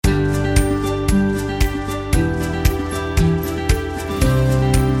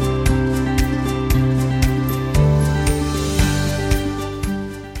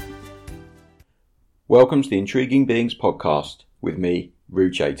Welcome to the Intriguing Beings podcast with me,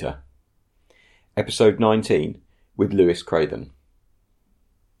 Rue Chater. Episode 19 with Lewis Craven.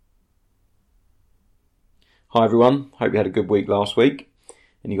 Hi everyone, hope you had a good week last week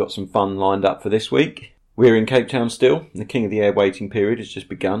and you got some fun lined up for this week. We're in Cape Town still. The King of the Air waiting period has just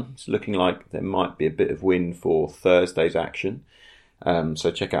begun. It's looking like there might be a bit of wind for Thursday's action.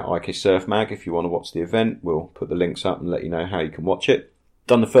 So check out IK Surf Mag if you want to watch the event. We'll put the links up and let you know how you can watch it.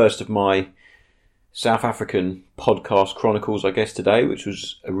 Done the first of my South African podcast chronicles, I guess, today, which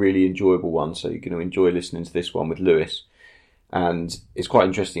was a really enjoyable one. So you're going to enjoy listening to this one with Lewis. And it's quite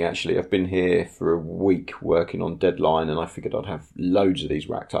interesting, actually. I've been here for a week working on Deadline, and I figured I'd have loads of these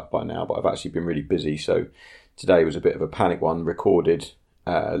racked up by now, but I've actually been really busy. So today was a bit of a panic one, recorded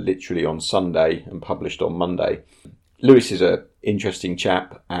literally on Sunday and published on Monday. Lewis is an interesting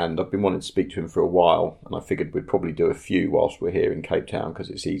chap, and I've been wanting to speak to him for a while, and I figured we'd probably do a few whilst we're here in Cape Town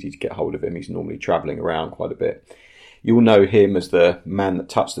because it's easy to get hold of him. He's normally travelling around quite a bit. You'll know him as the man that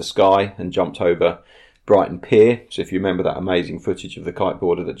touched the sky and jumped over Brighton Pier. So if you remember that amazing footage of the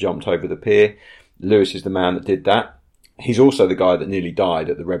kiteboarder that jumped over the pier, Lewis is the man that did that. He's also the guy that nearly died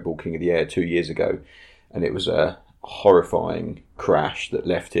at the Red Bull King of the Air 2 years ago, and it was a horrifying crash that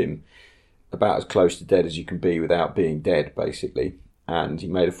left him about as close to dead as you can be without being dead, basically. And he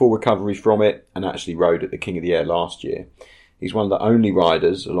made a full recovery from it and actually rode at the King of the Air last year. He's one of the only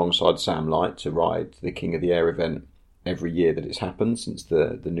riders, alongside Sam Light, to ride the King of the Air event every year that it's happened since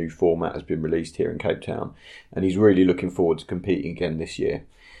the new format has been released here in Cape Town. And he's really looking forward to competing again this year.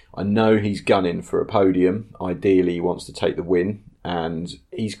 I know he's gunning for a podium. Ideally, he wants to take the win, and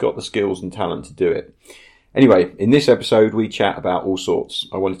he's got the skills and talent to do it. Anyway, in this episode, we chat about all sorts.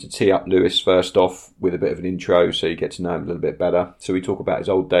 I wanted to tee up Lewis first off with a bit of an intro so you get to know him a little bit better. So we talk about his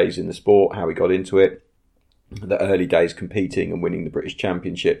old days in the sport, how he got into it, the early days competing and winning the British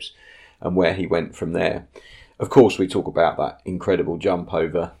Championships, and where he went from there. Of course, we talk about that incredible jump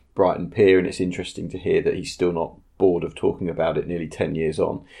over Brighton Pier, and it's interesting to hear that he's still not bored of talking about it nearly 10 years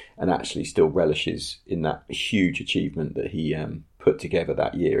on, and actually still relishes in that huge achievement that he put together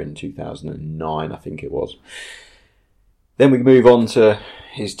that year in 2009, I think it was. Then we move on to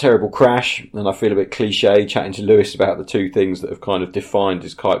his terrible crash, and I feel a bit cliche chatting to Lewis about the two things that have kind of defined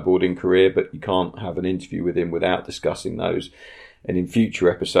his kiteboarding career, but you can't have an interview with him without discussing those. And in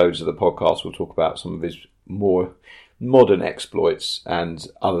future episodes of the podcast, we'll talk about some of his more modern exploits and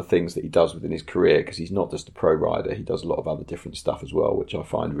other things that he does within his career, because he's not just a pro rider, he does a lot of other different stuff as well, which I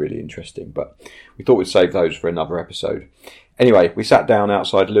find really interesting. But we thought we'd save those for another episode. Anyway, we sat down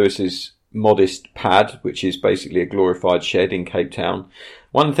outside Lewis's modest pad, which is basically a glorified shed in Cape Town.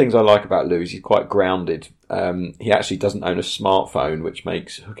 One of the things I like about Lewis, he's quite grounded. He actually doesn't own a smartphone, which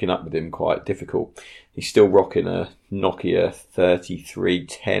makes hooking up with him quite difficult. He's still rocking a Nokia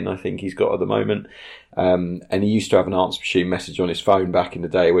 3310, I think he's got at the moment. And he used to have an answer machine message on his phone back in the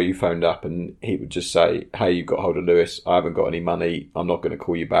day where you phoned up and he would just say, "Hey, you've got hold of Lewis. I haven't got any money. I'm not going to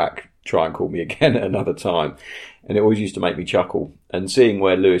call you back. Try and call me again at another time." And it always used to make me chuckle. And seeing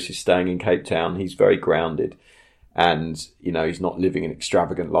where Lewis is staying in Cape Town, he's very grounded. And, you know, he's not living an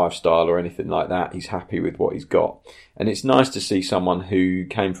extravagant lifestyle or anything like that. He's happy with what he's got. And it's nice to see someone who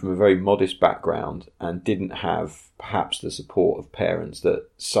came from a very modest background and didn't have perhaps the support of parents that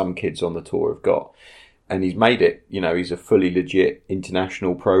some kids on the tour have got. And he's made it. You know, he's a fully legit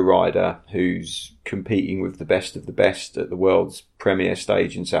international pro rider who's competing with the best of the best at the world's premier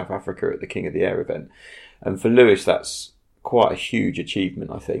stage in South Africa at the King of the Air event. And for Lewis, that's quite a huge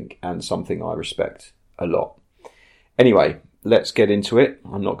achievement, I think, and something I respect a lot. Anyway, let's get into it.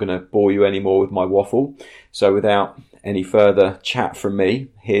 I'm not going to bore you anymore with my waffle. So without any further chat from me,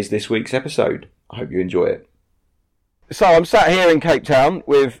 here's this week's episode. I hope you enjoy it. So I'm sat here in Cape Town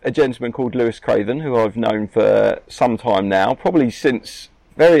with a gentleman called Lewis Craven, who I've known for some time now, probably since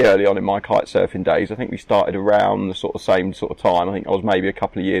very early on in my kite surfing days. I think we started around the same sort of time. I think I was maybe a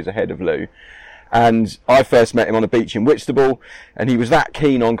couple of years ahead of Lou. And I first met him on a beach in Whitstable, and he was that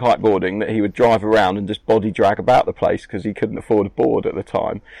keen on kiteboarding that he would drive around and just body drag about the place because he couldn't afford a board at the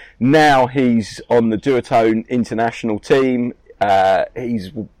time. Now he's on the Duotone international team.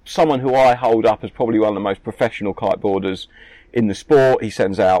 He's someone who I hold up as probably one of the most professional kiteboarders in the sport. He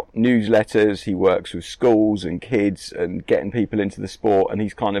sends out newsletters, he works with schools and kids and getting people into the sport, and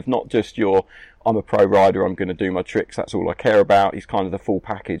he's kind of not just your "I'm a pro rider, I'm going to do my tricks, that's all I care about." He's kind of the full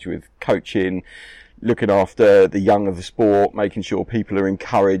package with coaching, looking after the young of the sport, making sure people are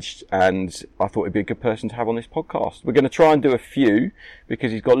encouraged, and I thought he'd be a good person to have on this podcast. We're going to try and do a few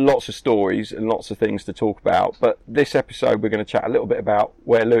because he's got lots of stories and lots of things to talk about, but this episode we're going to chat a little bit about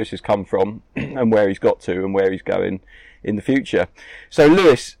where Lewis has come from and where he's got to and where he's going in the future. So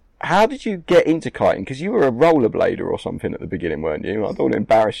Lewis, how did you get into kiting? Because you were a rollerblader or something at the beginning, weren't you? I don't want to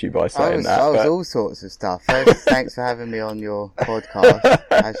embarrass you by saying that. I was all sorts of stuff. First, thanks for having me on your podcast.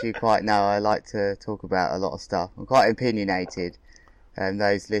 As you quite know, I like to talk about a lot of stuff. I'm quite opinionated.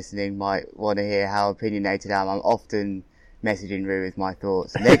 Those listening might want to hear how opinionated I am. I'm often messaging Roo with my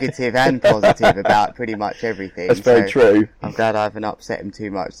thoughts, negative and positive, about pretty much everything. That's very true. I'm glad I haven't upset him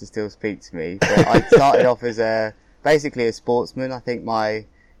too much to still speak to me. But I started off as basically a sportsman. I think my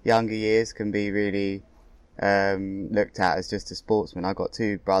younger years can be really looked at as just a sportsman. I've got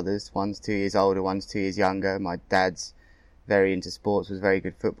two brothers. One's 2 years older, one's 2 years younger. My dad's very into sports, was a very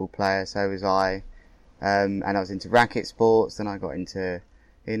good football player, so was I. And I was into racket sports, then I got into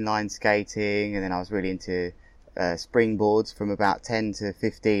inline skating, and then I was really into springboards. From about 10 to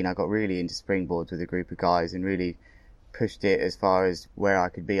 15, I got really into springboards with a group of guys and really pushed it as far as where I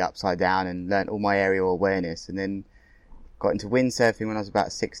could be upside down, and learnt all my aerial awareness. And then got into windsurfing when I was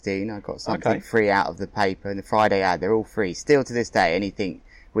about 16. I got something free out of the paper, and the Friday ad, they're all free. Still to this day, anything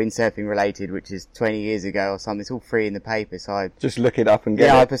windsurfing related, which is 20 years ago or something, it's all free in the paper. So I just look it up and get it.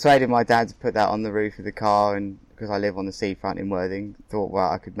 Yeah, I persuaded my dad to put that on the roof of the car, and because I live on the seafront in Worthing, thought,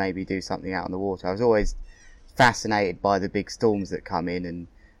 well, I could maybe do something out on the water. I was always fascinated by the big storms that come in, and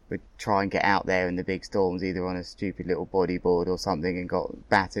would try and get out there in the big storms, either on a stupid little bodyboard or something, and got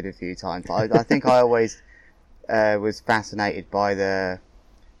battered a few times. But I think I always was fascinated by the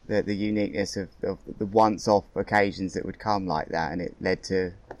uniqueness of the once-off occasions that would come like that, and it led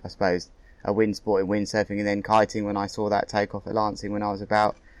to, I suppose, a wind sport in windsurfing, and then kiting when I saw that take off at Lancing when I was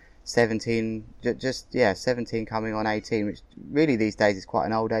about 17, 17 coming on 18, which really these days is quite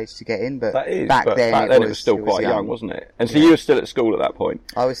an old age to get in, but back then it was still quite young, wasn't it? And so you were still at school at that point?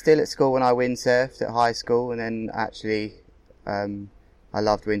 I was still at school when I windsurfed at high school, and then actually I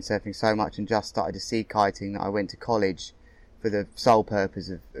loved windsurfing so much and just started to see kiting that I went to college for the sole purpose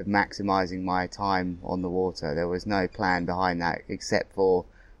of maximising my time on the water. There was no plan behind that, except for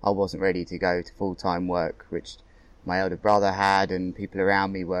I wasn't ready to go to full-time work, which my elder brother had and people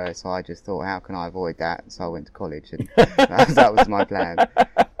around me were, so I just thought, how can I avoid that? So I went to college, and that was my plan.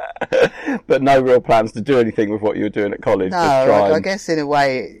 But no real plans to do anything with what you were doing at college? No, I guess in a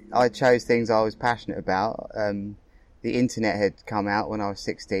way I chose things I was passionate about. The internet had come out when I was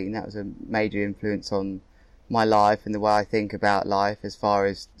 16. That was a major influence on my life and the way I think about life, as far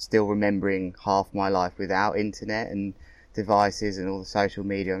as still remembering half my life without internet and devices and all the social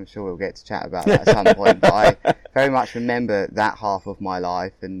media. I'm sure we'll get to chat about that at some point, but I very much remember that half of my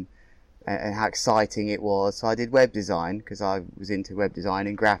life and how exciting it was. So I did web design because I was into web design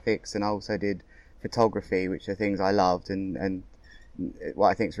and graphics, and I also did photography, which are things I loved, and what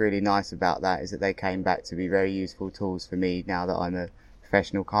I think is really nice about that is that they came back to be very useful tools for me now that I'm a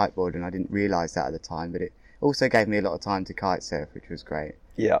professional kiteboarder, and I didn't realise that at the time, but it also gave me a lot of time to kite surf, which was great.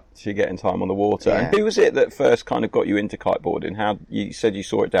 Yeah, so you're getting time on the water. Yeah. And who was it that first kind of got you into kiteboarding? How you said you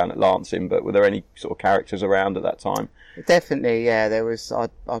saw it down at Lancing, but were there any sort of characters around at that time? Definitely, yeah. There was.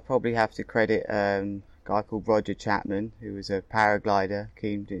 I'd probably have to credit a guy called Roger Chapman, who was a paraglider. Do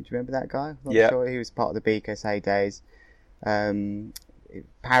you remember that guy? Yeah. Sure. He was part of the BKSA days.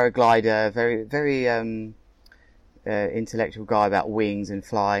 Paraglider, very, very intellectual guy about wings and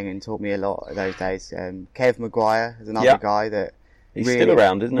flying, and taught me a lot those days. Kev Maguire is another guy that he's really, still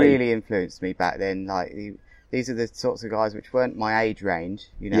around, isn't he? Really influenced me back then. Like these are the sorts of guys which weren't my age range,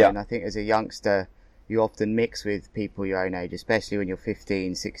 you know. And I think as a youngster, you often mix with people your own age, especially when you're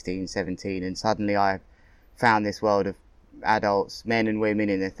 15, 16, 17, and suddenly I found this world of adults, men and women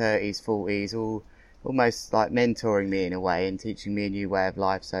in their 30s, 40s, all almost like mentoring me in a way and teaching me a new way of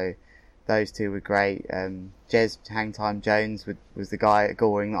life. So those two were great. Jez Hangtime Jones was the guy at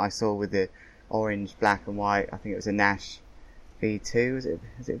Goring that I saw with the orange, black and white. I think it was a Nash V2.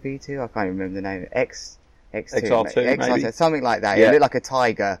 Was it V2? I can't remember the name. XR2 maybe? Something like that. Yeah. It looked like a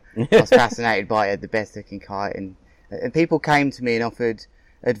tiger. I was fascinated by it. The best looking kite, and people came to me and offered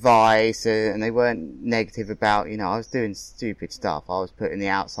advice, and they weren't negative about, you know, I was doing stupid stuff. I was putting the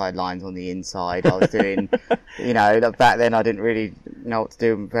outside lines on the inside. I was doing, you know, back then I didn't really know what to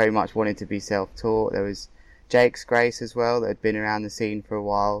do. Very much wanted to be self-taught. There was Jake's Grace as well that had been around the scene for a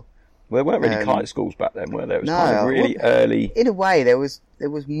while. Well, there weren't really kite schools back then, were there? It was kind of really early. In a way, there was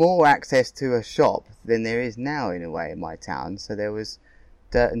more access to a shop than there is now, in a way, in my town. So there was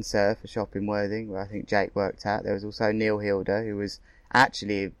Dirt and Surf, a shop in Worthing, where I think Jake worked at. There was also Neil Hilder, who was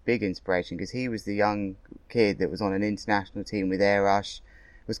actually a big inspiration because he was the young kid that was on an international team with Air Rush,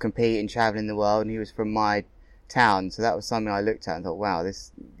 was competing, travelling the world, and he was from my town. So that was something I looked at and thought, wow,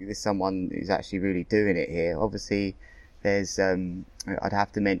 this someone who's actually really doing it here. Obviously, there's I'd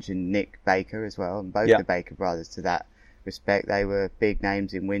have to mention Nick Baker as well, and both the Baker brothers to that respect. They were big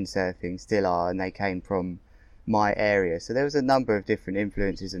names in windsurfing, still are, and they came from my area. So there was a number of different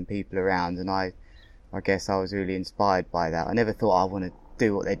influences and people around, and I guess I was really inspired by that. I never thought I want to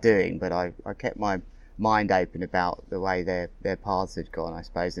do what they're doing, but I kept my mind open about the way their paths had gone, I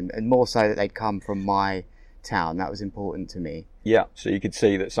suppose, and more so that they'd come from my town. That was important to me. Yeah, so you could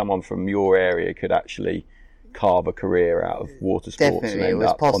see that someone from your area could actually carve a career out of water sports. Definitely, and it end was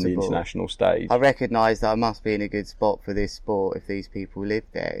up possible on the international stage. I recognised that I must be in a good spot for this sport if these people lived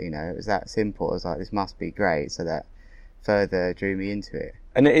there. It was that simple. I was like, this must be great. So that further drew me into it.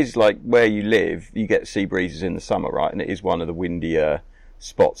 And it is like where you live, you get sea breezes in the summer, right? And it is one of the windier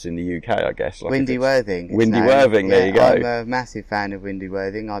spots in the UK, I guess. Like Windy Worthing. Windy Worthing, there you go. I'm a massive fan of Windy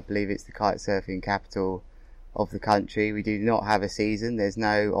Worthing. I believe it's the kite surfing capital of the country. We do not have a season. There's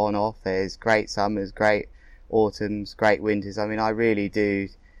no on-off. There's great summers, great autumns, great winters. I mean, I really do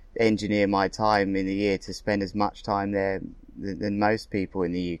engineer my time in the year to spend as much time there than most people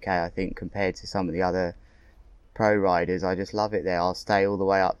in the UK, I think, compared to some of the other pro riders. I just love it there. I'll stay all the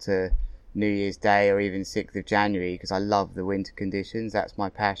way up to New Year's Day or even 6th of January because I love the winter conditions. That's my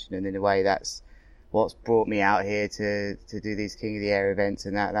passion, and in a way that's what's brought me out here to do these King of the Air events,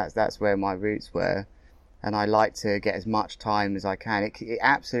 and that's where my roots were. And I like to get as much time as I can. It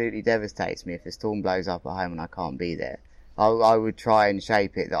absolutely devastates me if a storm blows up at home and I can't be there. I would try and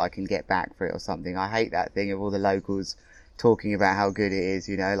shape it that I can get back for it or something. I hate that thing of all the locals talking about how good it is,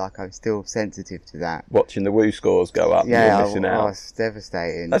 like I'm still sensitive to that. Watching the woo scores go up and you're missing out. It's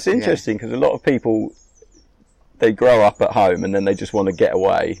devastating. That's interesting because a lot of people, they grow up at home and then they just want to get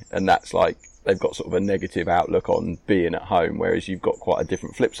away, and that's like, they've got sort of a negative outlook on being at home, whereas you've got quite a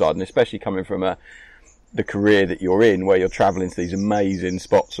different flip side, and especially coming from the career that you're in, where you're travelling to these amazing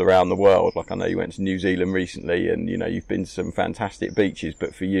spots around the world. Like I know you went to New Zealand recently, and you've been to some fantastic beaches,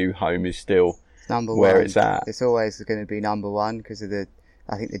 but for you, home is still number where one. It's at. It's always going to be number one because of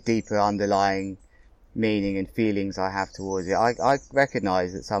I think the deeper underlying meaning and feelings I have towards it. I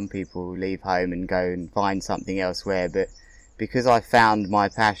recognise that some people leave home and go and find something elsewhere, but because I found my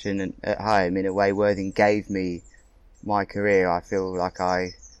passion at home, in a way Worthing gave me my career, I feel like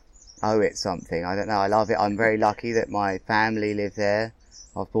I owe it something. I don't know, I love it. I'm very lucky that my family live there.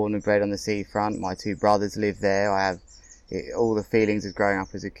 I was born and bred on the seafront. My two brothers live there. I have all the feelings of growing up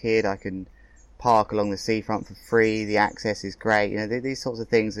as a kid. I can park along the seafront for free. The access is great. These sorts of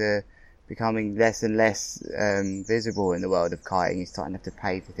things are becoming less and less visible in the world of kiting. You're starting to have to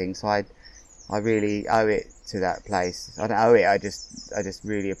pay for things. So I really owe it to that place. I don't owe it. I just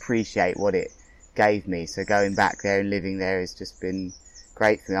really appreciate what it gave me. So going back there and living there has just been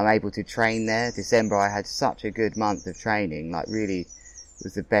great for me. I'm able to train there. December I had such a good month of training. Like really, it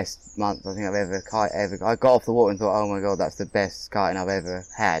was the best month I think I've ever. I got off the water and thought, oh my god, that's the best kiting I've ever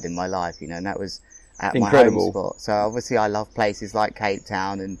had in my life. And that was at incredible. My home spot. So obviously I love places like Cape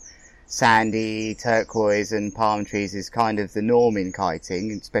Town, and sandy, turquoise and palm trees is kind of the norm in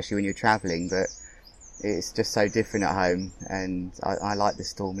kiting, especially when you're travelling, but it's just so different at home, and I like the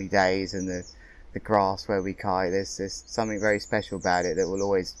stormy days and the grass where we kite. There's something very special about it that will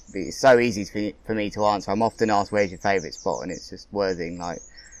always be. It's so easy for me to answer. I'm often asked, where's your favourite spot? And it's just Worthing, like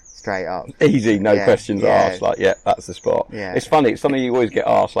straight up. Easy, no questions asked. Like, yeah, that's the spot. Yeah. It's funny, it's something you always get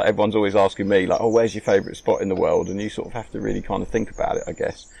asked. Like everyone's always asking me, like, oh, where's your favourite spot in the world? And you sort of have to really kind of think about it, I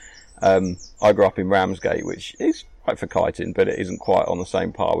guess. I grew up in Ramsgate, which is right for kiting, but it isn't quite on the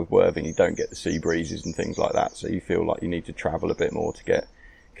same par with Worthing. You don't get the sea breezes and things like that, so you feel like you need to travel a bit more to get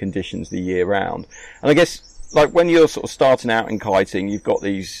conditions the year round. And I guess, like, when you're sort of starting out in kiting, you've got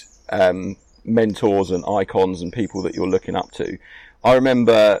these mentors and icons and people that you're looking up to. I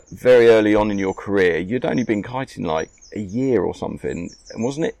remember very early on in your career, you'd only been kiting like a year or something, and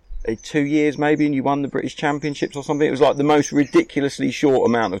wasn't it 2 years maybe, and you won the British Championships or something? It was like the most ridiculously short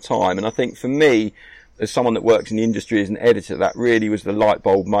amount of time, and I think for me, as someone that works in the industry as an editor, that really was the light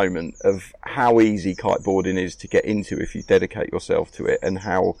bulb moment of how easy kiteboarding is to get into if you dedicate yourself to it, and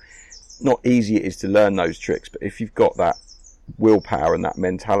how not easy it is to learn those tricks, but if you've got that willpower and that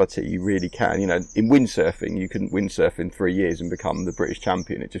mentality, you really can. In windsurfing, you couldn't windsurf in 3 years and become the British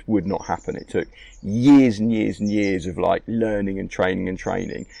champion. It just would not happen. It took years and years and years of like learning and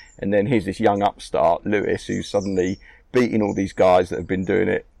training. And then here's this young upstart, Lewis, who's suddenly beating all these guys that have been doing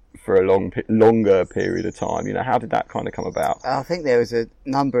it for a longer period of time. How did that kind of come about? I think there was a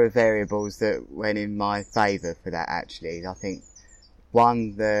number of variables that went in my favour for that, actually. I think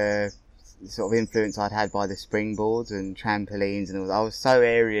one, the sort of influence I'd had by the springboards and trampolines, and I was so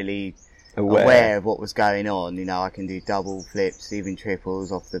aerially aware of what was going on. I can do double flips, even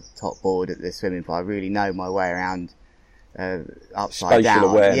triples off the top board at the swimming pool. I really know my way around upside Spatial down.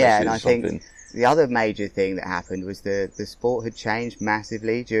 awareness yeah, and is I think something. the other major thing that happened was the sport had changed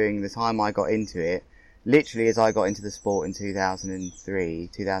massively during the time I got into it. Literally, as I got into the sport in 2002,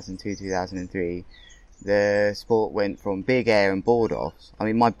 2003, the sport went from big air and board offs. I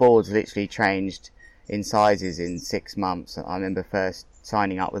mean, my boards literally changed in sizes in 6 months. I remember first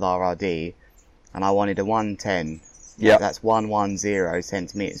signing up with RRD, and I wanted a 110. Yeah, that's 110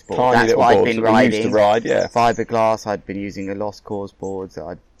 centimeters board. Tiny that's what I'd been riding. Used to ride, yeah. Fiberglass. I'd been using a lost cause boards that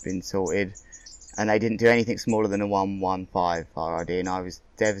I'd been sorted, and they didn't do anything smaller than a 115 RRD, and I was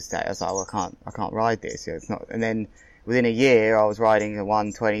devastated. I was like, well, I can't ride this. It's not. And then within a year, I was riding a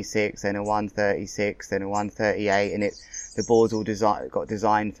 126, then a 136, then a 138, and the boards all got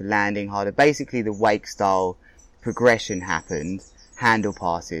designed for landing harder. Basically, the wake style progression happened. Handle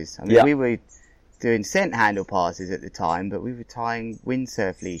passes. I mean, we were doing scent handle passes at the time, but we were tying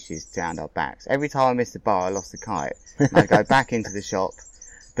windsurf leashes down our backs. Every time I missed a bar, I lost the kite. And I'd go back into the shop,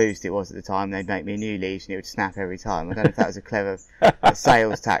 Boost it was at the time, they'd make me a new leash and it would snap every time. I don't know if that was a clever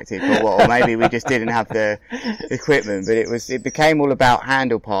sales tactic or what, or maybe we just didn't have the equipment, but it became all about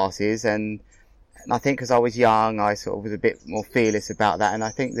handle passes, and I think because I was young, I sort of was a bit more fearless about that, and I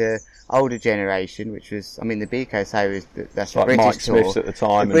think the older generation, which was, I mean, the BKSA that's like the British Mike tour. Smiths at the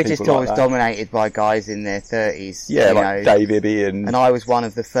time. The British tour like was that. dominated by guys in their 30s. Yeah, like Dave Ibby and I was one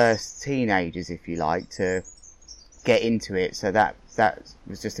of the first teenagers, if you like, to get into it. So that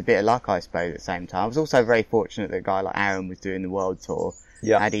was just a bit of luck, I suppose, at the same time. I was also very fortunate that a guy like Aaron was doing the world tour.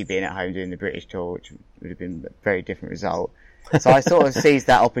 Yeah. Had he been at home doing the British tour, which would have been a very different result. So I sort of seized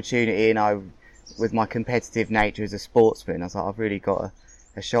that opportunity, and with my competitive nature as a sportsman, I was like, I've really got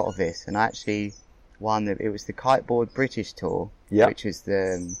a shot of this. And I actually won it was the Kiteboard British Tour, which was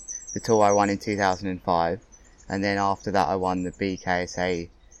the tour I won in 2005. And then after that, I won the BKSA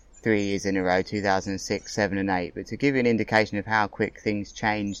 3 years in a row, 2006, 7 and 8. But to give you an indication of how quick things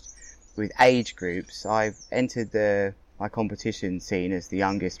changed with age groups, I've entered my competition scene as the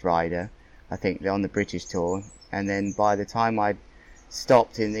youngest rider, I think, on the British Tour. And then by the time I'd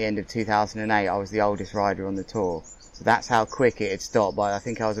stopped in the end of 2008, I was the oldest rider on the tour. So that's how quick it had stopped. I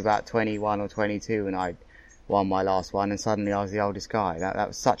think I was about 21 or 22 when I won my last one, and suddenly I was the oldest guy. That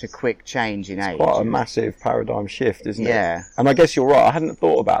was such a quick change in age. Quite a massive paradigm shift, isn't it? Yeah. And I guess you're right. I hadn't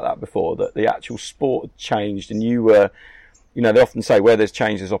thought about that before, that the actual sport had changed, and you were, they often say where there's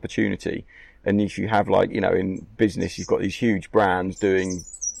change, there's opportunity. And if you have, in business, you've got these huge brands doing,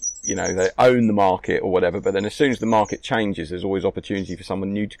 they own the market or whatever, but then as soon as the market changes, there's always opportunity for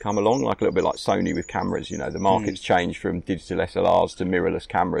someone new to come along, like a little bit like Sony with cameras. The market's changed from digital SLRs to mirrorless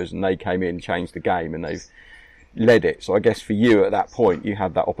cameras, and they came in, changed the game, and they've led it. So I guess for you at that point, you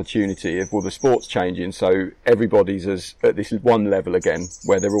had that opportunity of, the sport's changing, so everybody's at this one level again,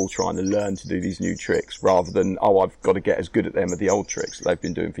 where they're all trying to learn to do these new tricks, rather than, I've got to get as good at them as the old tricks that they've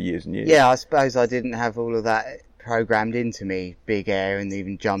been doing for years and years. Yeah, I suppose I didn't have all of that programmed into me, big air, and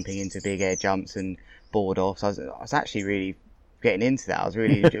even jumping into big air jumps and board offs. I was actually really getting into that. I was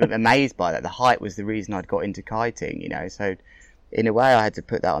really amazed by that. The height was the reason I'd got into kiting, so in a way I had to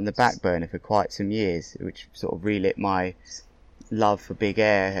put that on the back burner for quite some years, which sort of relit my love for big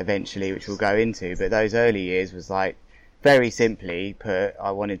air eventually, which we'll go into. But those early years was like, very simply put, I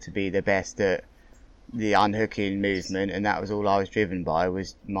wanted to be the best at the unhooking movement, and that was all I was driven by,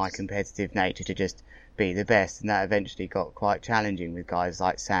 was my competitive nature to just be the best. And that eventually got quite challenging with guys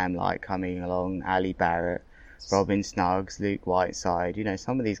like Sam Light coming along, Ali Barrett, Robin Snuggs, Luke Whiteside.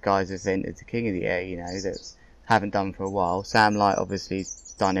 Some of these guys have entered the King of the Air, that haven't done for a while. Sam Light obviously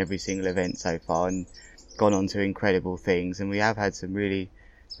done every single event so far and gone on to incredible things, and we have had some really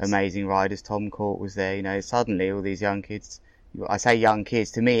amazing riders. Tom Court was there. Suddenly all these young kids, I say young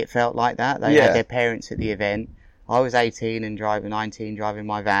kids, to me it felt like that. They had their parents at the event. I was 18 and 19 driving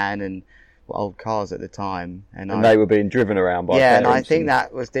my van and old cars at the time, and they were being driven around by parents. And I think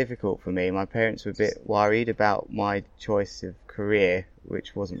that was difficult for me. My parents were a bit worried about my choice of career,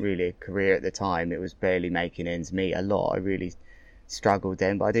 which wasn't really a career at the time. It was barely making ends meet a lot. I really struggled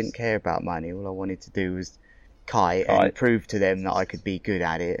then, but I didn't care about money. All I wanted to do was kite and prove to them that I could be good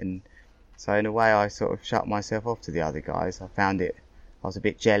at it. And so in a way I sort of shut myself off to the other guys. I was a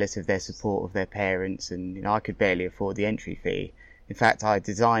bit jealous of their support of their parents, and I could barely afford the entry fee. In fact, I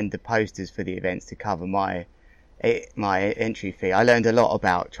designed the posters for the events to cover my entry fee. I learned a lot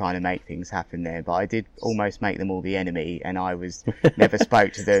about trying to make things happen there, but I did almost make them all the enemy, and I never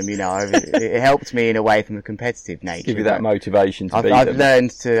spoke to them. It helped me in a way from a competitive nature. Give you that motivation to beat I've them.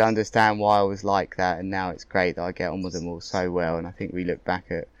 learned to understand why I was like that, and now it's great that I get on with them all so well, and I think we look back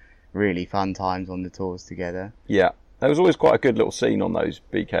at really fun times on the tours together. Yeah, there was always quite a good little scene on those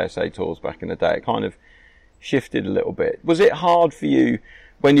BKSA tours back in the day. It kind of shifted a little bit. Was it hard for you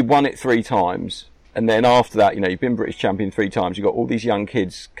when you've won it 3 times, and then after that, you've been British champion 3 times, you've got all these young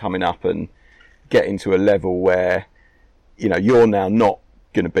kids coming up and getting to a level where, you're now not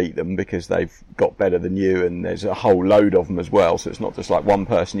going to beat them because they've got better than you, and there's a whole load of them as well, so it's not just like one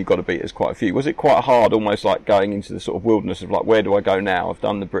person you've got to beat, there's quite a few. Was it quite hard, almost like going into the sort of wilderness of like, where do I go now? I've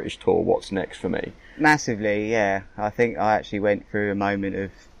done the British tour, what's next for me? Massively, yeah. I think I actually went through a moment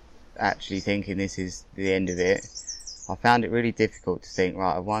of actually thinking this is the end of it. I found it really difficult to think,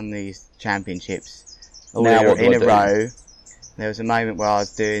 right, I've won these championships in a row. There was a moment where I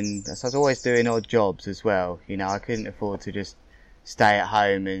was always doing odd jobs as well. I couldn't afford to just stay at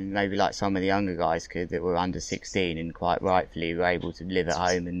home, and maybe like some of the younger guys could that were under 16 and quite rightfully were able to live at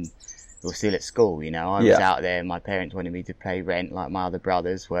home and were still at school. I was out there, my parents wanted me to pay rent like my other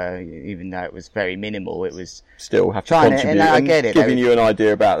brothers were, even though it was very minimal, it was still have to contribute, and I get it, giving you an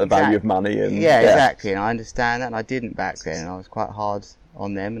idea about the value of money. And exactly, and I understand that, and I didn't back then, and I was quite hard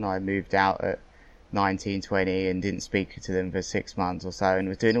on them, and I moved out at 19, 20 and didn't speak to them for 6 months or so, and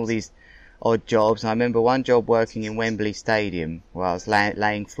was doing all these odd jobs. And I remember one job working in Wembley Stadium where I was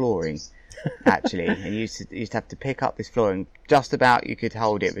laying flooring, actually, and you used to have to pick up this flooring. Just about you could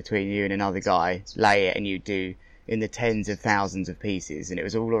hold it between you and another guy, lay it, and you'd do in the tens of thousands of pieces, and it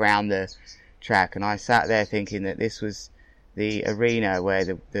was all around the track. And I sat there thinking that this was the arena where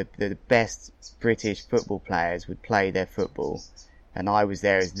the best British football players would play their football, and I was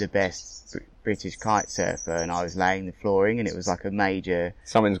there as the best British kite surfer, and I was laying the flooring, and it was like a major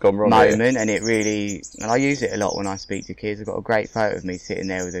something's gone wrong moment, and I use it a lot when I speak to kids. I've got a great photo of me sitting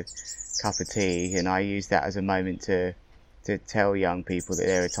there with a cup of tea, and I use that as a moment to tell young people that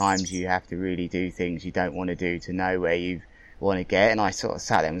there are times you have to really do things you don't want to do to know where you want to get. And I sort of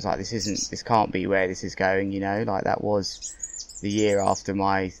sat there and was like, this can't be where this is going, like that was the year after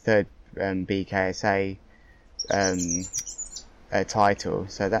my third BKSA title,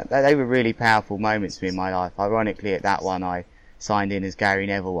 so that they were really powerful moments for me in my life. Ironically, at that one I signed in as Gary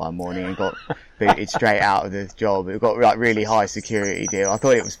Neville one morning and got booted straight out of the job. It got like really high security deal. I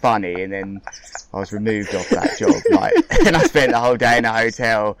thought it was funny, and then I was removed off that job, and I spent the whole day in a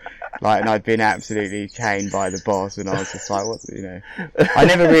hotel, and I'd been absolutely caned by the boss, and I was just like, I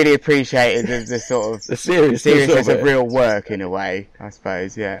never really appreciated the sort of the seriousness of real work, in a way, I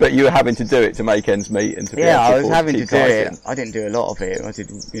suppose, yeah. But you were having to do it to make ends meet and to be able to I was having to do kiting. it. I didn't do a lot of it. I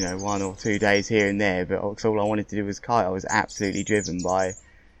did, 1 or 2 days here and there, but all I wanted to do was kite. I was absolutely driven by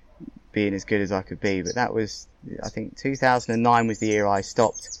being as good as I could be. But that was, I think 2009 was the year I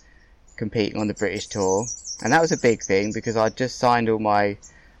stopped competing on the British tour, and that was a big thing because I'd just signed all my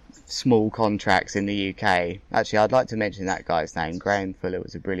small contracts in the UK. Actually, I'd like to mention that guy's name. Graham Fuller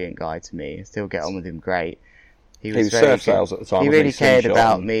was a brilliant guy to me. I still get on with him great. He was surf sales at the time. He really cared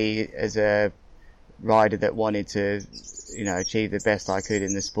about me as a rider that wanted to, achieve the best I could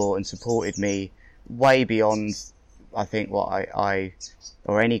in the sport, and supported me way beyond, I think, what I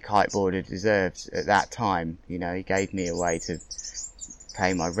or any kiteboarder deserved at that time. He gave me a way to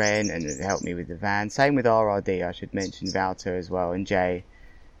pay my rent, and it helped me with the van. Same with RRD, I should mention Wouter as well, and Jay,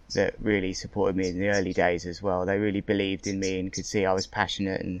 that really supported me in the early days as well. They really believed in me and could see I was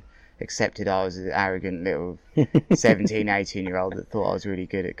passionate and accepted I was an arrogant little 17, 18-year-old that thought I was really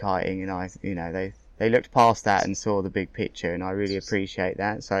good at kiting, and they looked past that and saw the big picture, and I really appreciate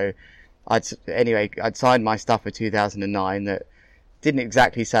that. So I'd signed my stuff for 2009 that didn't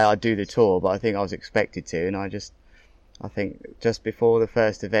exactly say I'd do the tour, but I think I was expected to, and I think just before the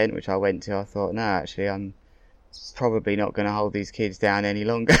first event, which I went to, I thought, no, actually, I'm probably not going to hold these kids down any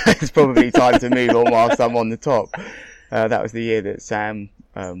longer. It's probably time to move on whilst I'm on the top. That was the year that Sam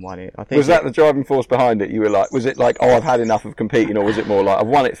won it. I think was that the driving force behind it? You were like, was it like, I've had enough of competing, or was it more like, I've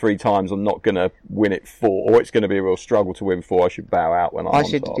won it 3 times, I'm not going to win it 4, or it's going to be a real struggle to win 4, I should bow out when I'm on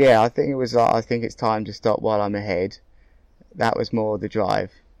top? Yeah, I think it was like, I think it's time to stop while I'm ahead. That was more the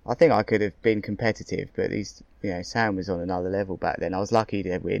drive. I think I could have been competitive, but Sam was on another level back then. I was lucky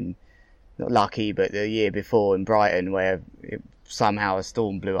to win. Not lucky, but the year before in Brighton, where somehow a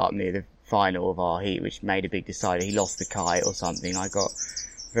storm blew up near the final of our heat, which made a big decider. He lost the kite or something. I got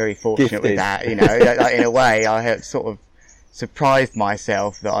very fortunate with that. In a way, I had sort of surprised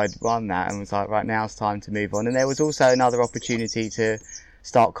myself that I'd won that, and was like, right, now it's time to move on. And there was also another opportunity to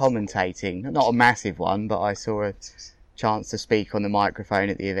start commentating. Not a massive one, but I saw a chance to speak on the microphone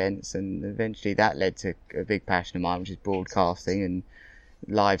at the events, and eventually that led to a big passion of mine, which is broadcasting and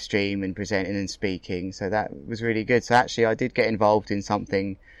live stream and presenting and speaking. So that was really good. So actually I did get involved in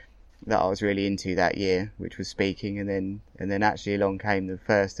something that I was really into that year, which was speaking, and then actually along came the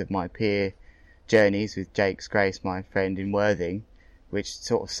first of my peer journeys with Jake Grace, my friend in Worthing, which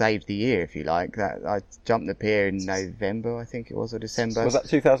sort of saved the year, if you like. That I jumped the pier in November, I think it was, or December. Was that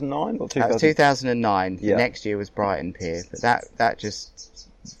 2009 or 2000? That was 2009. Yeah. Next year was Brighton Pier, but that just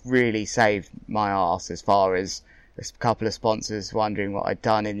really saved my arse as far as a couple of sponsors wondering what I'd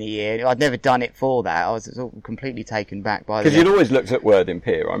done in the year. I'd never done it for that. I was sort of completely taken back by because you'd always looked at Worthing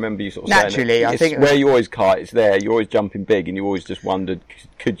Pier. I remember you sort of naturally. saying I think where you always kite. It's there. You're always jumping big, and you always just wondered,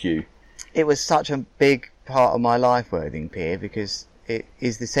 could you? It was such a big part of my life, Worthing Pier, because it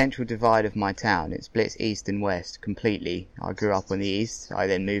is the central divide of my town. It splits east and west completely. I grew up on the east. I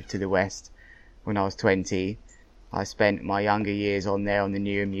then moved to the west when I was 20. I spent my younger years on there on the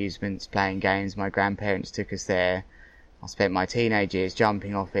new amusements, playing games. My grandparents took us there. I spent my teenage years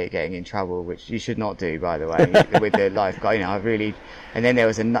jumping off it, getting in trouble, which you should not do, by the way, with the lifeguard. You know, I really. And then there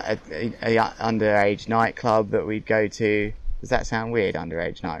was a underage nightclub that we'd go to. Does that sound weird?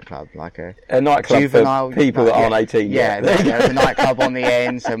 Underage nightclub, like a nightclub juvenile for people that aren't 18 yet. Yeah, there was a nightclub on the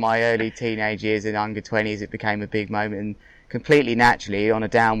end. So my early teenage years and under 20s, it became a big moment, and completely naturally on a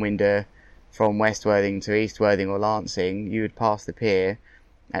downwinder from West Worthing to East Worthing or Lancing, you would pass the pier,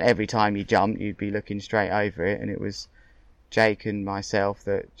 and every time you jumped, you'd be looking straight over it, and it was Jake and myself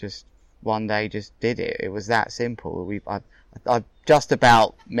that just one day just did it. It was that simple. I just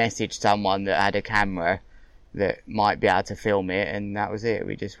about messaged someone that had a camera that might be able to film it, and that was it.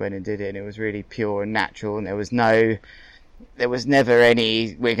 We just went and did it, and it was really pure and natural, and there was never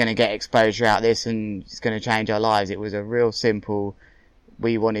any, we're going to get exposure out of this and it's going to change our lives. It was a real simple,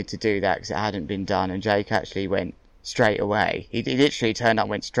 we wanted to do that because it hadn't been done, and Jake actually went straight away. He literally turned up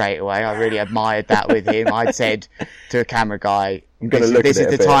and went straight away. I really admired that with him. I'd said to a camera guy, this is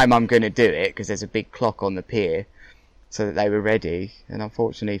the time I'm going to do it, because there's a big clock on the pier, so that they were ready. And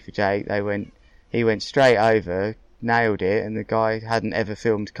unfortunately for Jake, he went straight over, nailed it, and the guy hadn't ever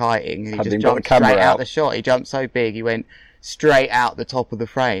filmed kiting, and he just jumped straight out the shot. He jumped so big, he went straight out the top of the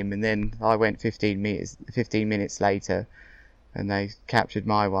frame, and then I went 15 minutes later, and they captured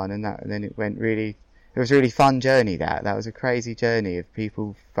my one, and then it went really. It was a really fun journey. That was a crazy journey of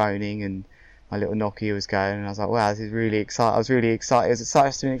people phoning, and my little Nokia was going, and I was like, wow, this is really exciting. I was really excited. It was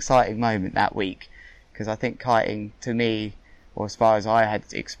such an exciting moment that week, because I think kiting, to me, or as far as I had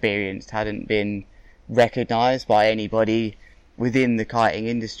experienced, hadn't been recognised by anybody within the kiting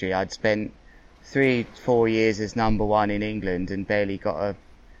industry. I'd spent 3-4 years as number one in England and barely got a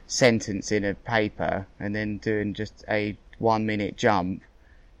sentence in a paper, and then doing just a 1 minute jump,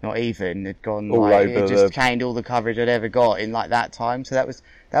 not even, had gone all like, over it just gained all the coverage I'd ever got in like that time. So that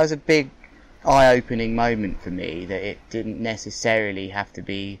was a big eye-opening moment for me, that it didn't necessarily have to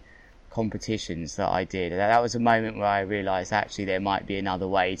be competitions that I did. That was a moment where I realised actually there might be another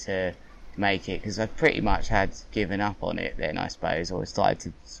way to make it, because I pretty much had given up on it then, I suppose, or started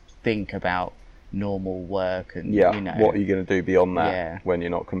to think about normal work and what are you going to do beyond that when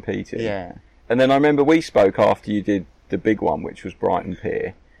you're not competing. And then I remember we spoke after you did the big one, which was Brighton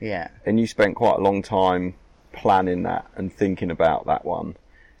Pier, and you spent quite a long time planning that and thinking about that one,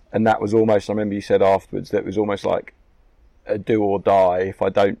 and that was almost, I remember you said afterwards that it was almost like a do or die. If I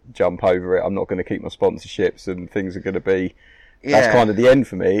don't jump over it, I'm not going to keep my sponsorships, and things are going to be that's kind of the end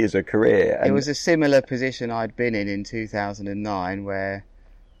for me as a career. And it was a similar position I'd been in 2009, where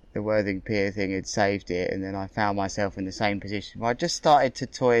the Worthing Pier thing had saved it, and then I found myself in the same position where I just started to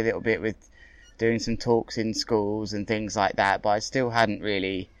toy a little bit with doing some talks in schools and things like that, but I still hadn't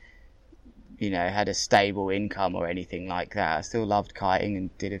really, had a stable income or anything like that. I still loved kiting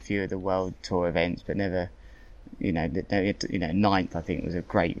and did a few of the world tour events, but never, ninth I think was a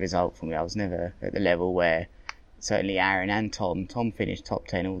great result for me. I was never at the level where certainly Aaron and Tom finished top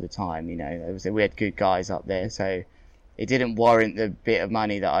 10 all the time. We had good guys up there, so it didn't warrant the bit of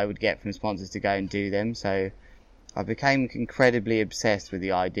money that I would get from sponsors to go and do them. So I became incredibly obsessed with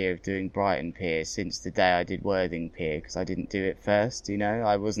the idea of doing Brighton Pier since the day I did Worthing Pier, because I didn't do it first.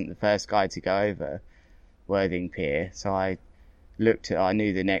 I wasn't the first guy to go over Worthing Pier, so I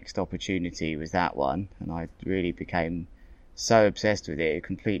knew the next opportunity was that one, and I really became so obsessed with it. It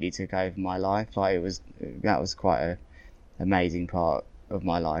completely took over my life. That was quite a amazing part of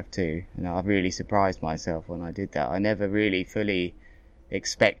my life too, and I really surprised myself when I did that. I never really fully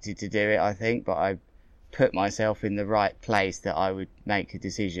expected to do it, I think, but I put myself in the right place that I would make a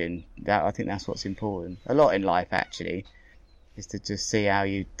decision. That I think that's what's important a lot in life, actually, is to just see how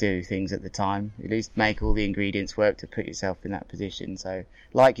you do things at the time, at least make all the ingredients work to put yourself in that position. So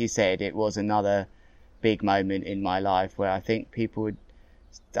like you said, it was another big moment in my life where I think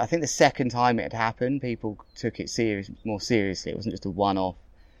the second time it had happened, people took it more seriously. It wasn't just a one-off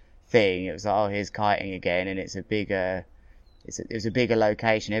thing. It was like, oh, here's kiting again, and it's a bigger it was a bigger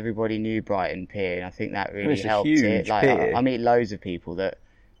location. Everybody knew Brighton Pier, and I think that really It's a helped huge it. Like pier. I meet loads of people that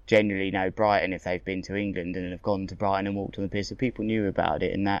generally know Brighton if they've been to England and have gone to Brighton and walked on the pier, so people knew about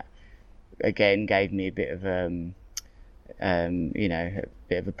it, and that again gave me a bit of a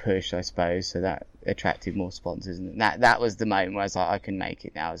bit of a push, I suppose. So that attracted more sponsors, and that was the moment where I was like, I can make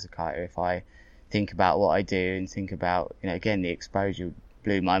it now as a kiter if I think about what I do and think about, again, the exposure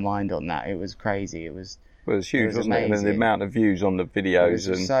blew my mind on that. It was crazy. It was huge, wasn't it? And then amazing. the amount of views on the videos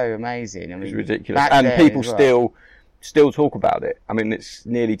It was so amazing. I mean, it was ridiculous. back And then people as well. still talk about it. I mean, it's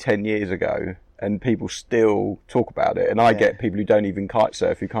nearly 10 years ago, and people still talk about it. And I get people who don't even kite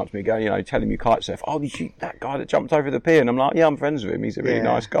surf who come to me going, telling me kite surf. Oh, did you see that guy that jumped over the pier? And I'm like, yeah, I'm friends with him. He's a really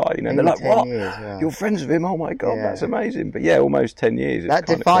nice guy. And they're like, what? You're friends with him? Oh my God, that's amazing. But yeah, almost 10 years. That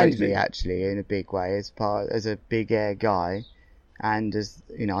defined me actually in a big way as a big air guy, and as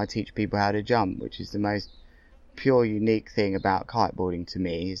I teach people how to jump, which is the most pure, unique thing about kiteboarding to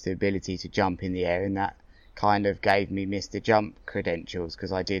me, is the ability to jump in the air, and that kind of gave me Mr. Jump credentials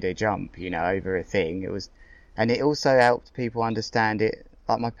because I did a jump, over a thing. And it also helped people understand it,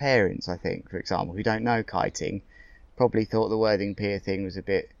 like my parents, I think, for example, who don't know kiting, probably thought the Worthing Pier thing was a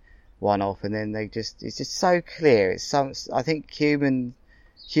bit one-off, and then it's just so clear. I think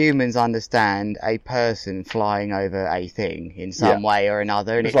humans understand a person flying over a thing in some way or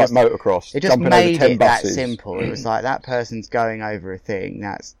another, and it's like motocross. It just made it that simple. It was like that person's going over a thing.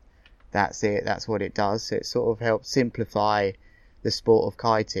 That's it. That's what it does. So it sort of helps simplify the sport of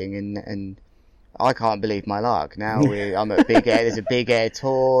kiting, and I can't believe my luck. Now I'm at Big Air. There's a Big Air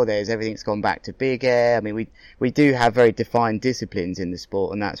tour. Everything's gone back to Big Air. I mean, we do have very defined disciplines in the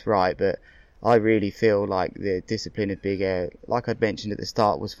sport, and that's right. But I really feel like the discipline of Big Air, like I'd mentioned at the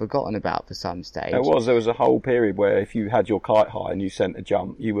start, was forgotten about for some stage. There was a whole period where if you had your kite high and you sent a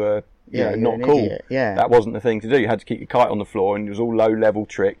jump, you were not cool. Idiot. Yeah. That wasn't the thing to do. You had to keep your kite on the floor, and it was all low level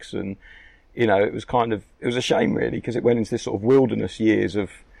tricks, and it was a shame really, because it went into this sort of wilderness years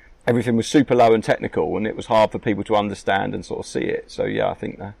of everything was super low and technical, and it was hard for people to understand and sort of see it. So yeah, I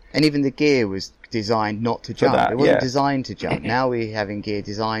think that. And even the gear was designed not to jump. It wasn't designed to jump. Now we're having gear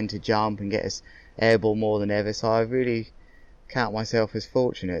designed to jump and get us airball more than ever. So I really count myself as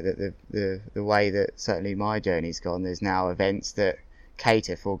fortunate that the way that certainly my journey's gone, there's now events that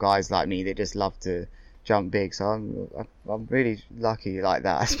cater for guys like me that just love to jump big. So I'm really lucky like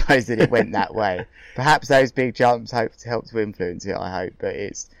that, I suppose, that it went that way. Perhaps those big jumps helped to influence it, I hope, but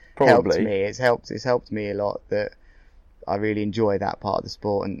it's helped me. It's helped me a lot that I really enjoy that part of the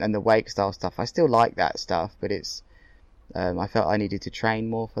sport, and the wake style stuff. I still like that stuff, but it's I felt I needed to train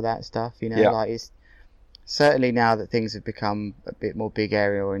more for that stuff, like it's certainly now that things have become a bit more big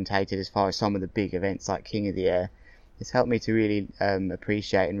area orientated as far as some of the big events like King of the Air. It's helped me to really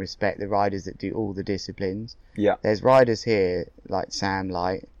appreciate and respect the riders that do all the disciplines. Yeah. There's riders here like Sam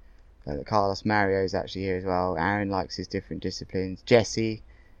Light, Carlos Mario's actually here as well. Aaron likes his different disciplines. Jesse,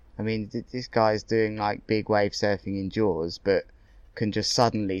 I mean, this guy's doing like big wave surfing in Jaws, but can just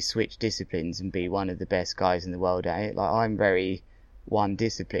suddenly switch disciplines and be one of the best guys in the world at it. Like, I'm very one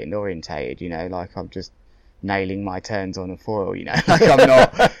discipline orientated, like I'm just nailing my turns on a foil, like I'm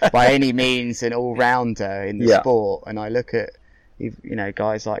not by any means an all-rounder in the sport. And I look at,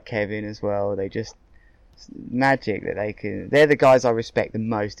 guys like Kevin as well, they just magic that they're the guys I respect the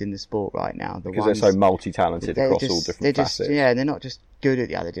most in the sport right now. Because they're so multi-talented across all different facets. They're not just good at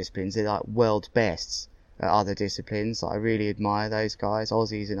the other disciplines, they're like world bests at other disciplines. I really admire those guys.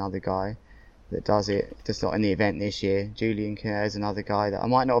 Ozzy's another guy that does it, just not in the event this year. Julian Kerr's another guy that I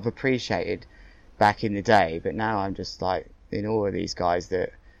might not have appreciated back in the day, but now I'm just like in awe of these guys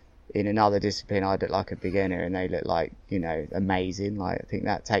that in another discipline I'd look like a beginner and they look like, amazing. Like, I think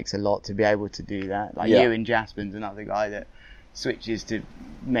that takes a lot to be able to do that. Like Ewan Jaspen's another guy that switches to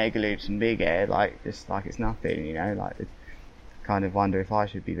mega loops and big air just like it's nothing, like I kind of wonder if I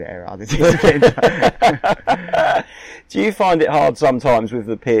should be better at other disciplines. Do you find it hard sometimes with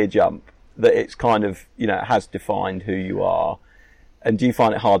the pier jump that it's kind of, it has defined who you are? And do you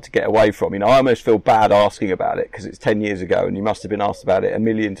find it hard to get away from? I almost feel bad asking about it because it's 10 years ago and you must have been asked about it a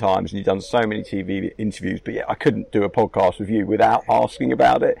million times and you've done so many TV interviews, but I couldn't do a podcast with you without asking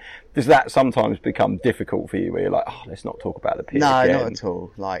about it. Does that sometimes become difficult for you where you're like, oh, let's not talk about the pier again? Not at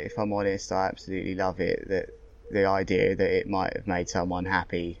all. Like, if I'm honest, I absolutely love it, that the idea that it might have made someone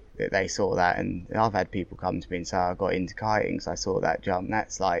happy that they saw that. And I've had people come to me and say, I got into kiting because I saw that jump.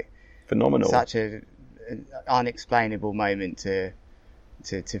 That's like phenomenal. Such an unexplainable moment to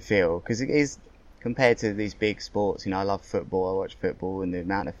feel, because it is, compared to these big sports, I love football, I watch football, and the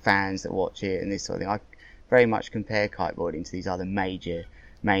amount of fans that watch it and this sort of thing, I very much compare kiteboarding to these other major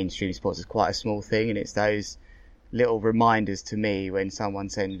mainstream sports. It's quite a small thing, and it's those little reminders to me when someone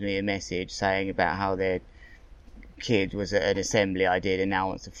sends me a message saying about how their kid was at an assembly I did and now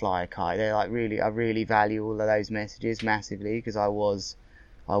wants to fly a kite. They're like, I really value all of those messages massively, because I was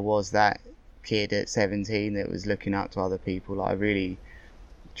that kid at 17 that was looking up to other people. Like, I really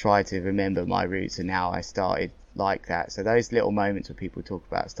try to remember my roots and how I started like that. So those little moments where people talk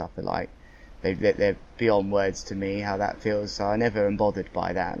about stuff are like, they're beyond words to me, how that feels. So I never am bothered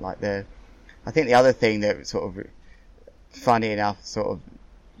by that. I think the other thing that sort of, funny enough, sort of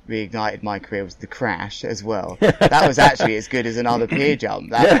reignited my career was the crash as well. That was actually as good as another pier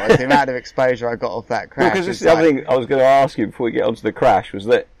jump. That was the amount of exposure I got off that crash. Because the other thing I was going to ask you before we get onto the crash was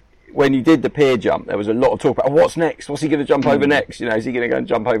that when you did the pier jump, there was a lot of talk about, what's next? What's he going to jump over next? You know, is he going to go and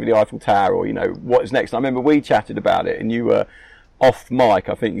jump over the Eiffel Tower, or, you know, what is next? And I remember we chatted about it, and you were off mic.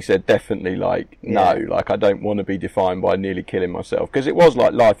 I think you said definitely, like, no, like, I don't want to be defined by nearly killing myself, because it was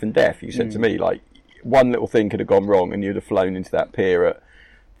like life and death. You said to me, like, one little thing could have gone wrong and you'd have flown into that pier at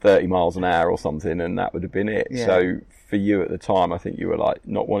 30 miles an hour or something, and that would have been it. So for you at the time, I think you were like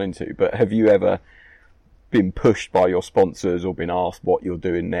not wanting to. But have you ever been pushed by your sponsors or been asked what you're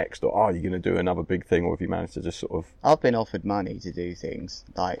doing next, or are you going to do another big thing, or have you managed to just sort of... I've been offered money to do things,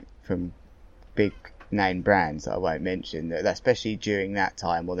 like from big name brands that I won't mention, that especially during that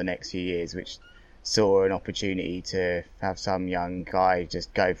time or the next few years, which saw an opportunity to have some young guy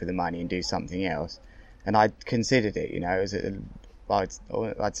just go for the money and do something else. And I considered it, you know, as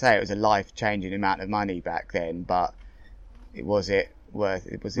I'd say it was a life-changing amount of money back then, but was it worth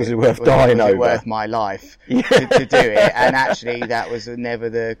dying over? Worth my life to do it? And actually, that was never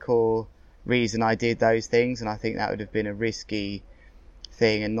the core reason I did those things, and I think that would have been a risky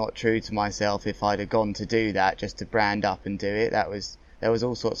thing and not true to myself if I'd have gone to do that just to brand up and do it. There was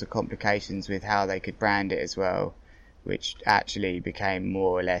all sorts of complications with how they could brand it as well, which actually became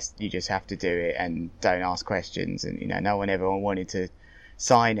more or less, you just have to do it and don't ask questions, and, you know, no one ever wanted to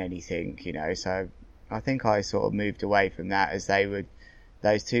sign anything, you know. So I think I sort of moved away from that, as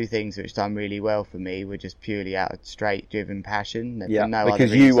those two things which done really well for me were just purely out of straight driven passion. Yeah,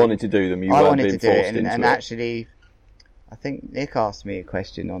 because you wanted to do them, I wanted to do it, and actually, I think Nick asked me a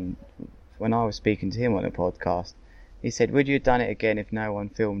question when I was speaking to him on a podcast. He said, would you have done it again if no one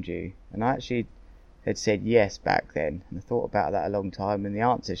filmed you? And I actually had said yes back then, and I thought about that a long time, and the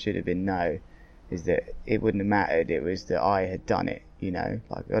answer should have been no, is that it wouldn't have mattered. It was that I had done it, you know,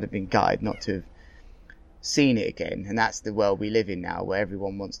 like I'd have been gutted not to have seen it again. And that's the world we live in now, where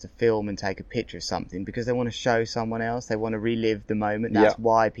everyone wants to film and take a picture of something because they want to show someone else, they want to relive the moment. That's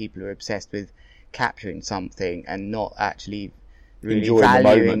why people are obsessed with capturing something and not actually really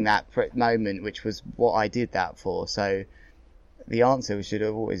valuing that moment, which was what I did that for. So the answer should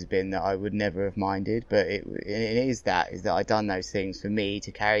have always been that I would never have minded, but it is that I've done those things for me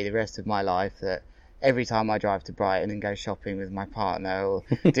to carry the rest of my life, that every time I drive to Brighton and go shopping with my partner or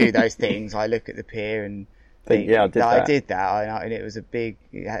do those things, I look at the pier and think, I did that. And it was it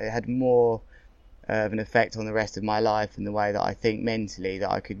had more of an effect on the rest of my life and the way that I think mentally,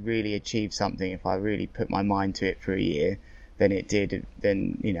 that I could really achieve something if I really put my mind to it for a year, than it did,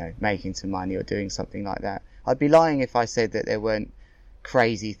 you know, making some money or doing something like that. I'd be lying if I said that there weren't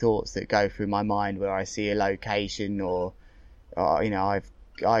crazy thoughts that go through my mind where I see a location or you know,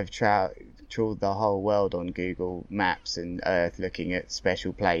 I've trawled the whole world on Google Maps and Earth, looking at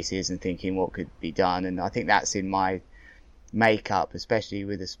special places and thinking what could be done. And I think that's in my makeup, especially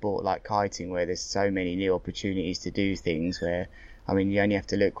with a sport like kiting, where there's so many new opportunities to do things. Where, I mean, you only have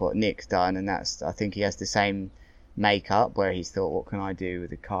to look what Nick's done, and I think he has the same makeup where he's thought, what can I do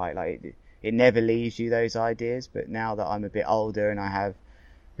with a kite? Like, it never leaves you, those ideas. But now that I'm a bit older and I have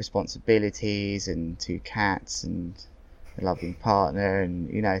responsibilities and 2 cats and a loving partner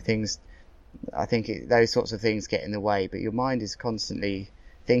and, you know, things, I think those sorts of things get in the way. But your mind is constantly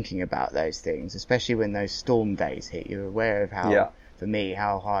thinking about those things, especially when those storm days hit. You're aware of for me,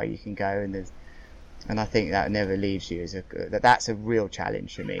 how high you can go, and I think that never leaves you. That's a real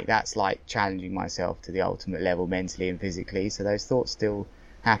challenge for me. That's like challenging myself to the ultimate level, mentally and physically. So those thoughts still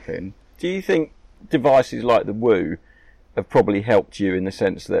happen. Do you think devices like the Woo have probably helped you in the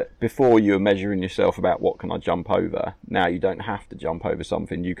sense that before you were measuring yourself about what can I jump over, now you don't have to jump over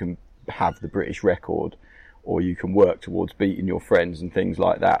something. You can have the British record, or you can work towards beating your friends and things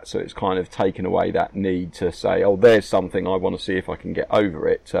like that. So it's kind of taken away that need to say, oh, there's something, I want to see if I can get over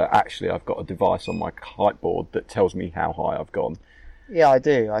it. Actually, I've got a device on my kiteboard that tells me how high I've gone. Yeah, I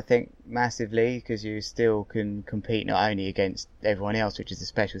do. I think massively, because you still can compete not only against everyone else, which is a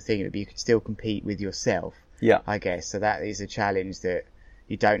special thing, but you can still compete with yourself. Yeah, I guess. So that is a challenge that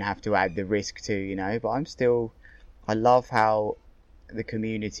you don't have to add the risk to, you know. But I love how the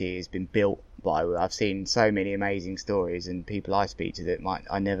community has been built by Woo. I've seen so many amazing stories and people I speak to that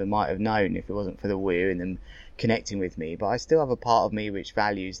I never might have known if it wasn't for the Woo and them connecting with me. But I still have a part of me which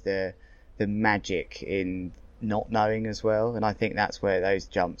values the magic in not knowing as well, and I think that's where those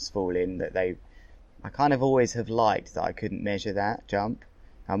jumps fall in. That I kind of always have liked that I couldn't measure that jump.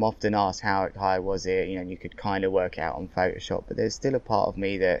 I'm often asked how high was it, and you could kind of work out on Photoshop, but there's still a part of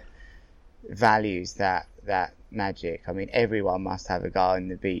me that values that magic. I mean, everyone must have a guy on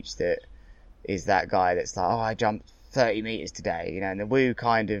the beach that is that guy that's like, oh, I jumped 30 meters today, and the Woo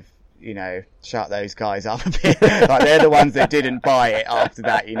kind of, shut those guys up a bit. Like, they're the ones that didn't buy it after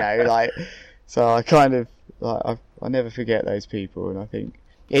that, so I kind of, I never forget those people, and I think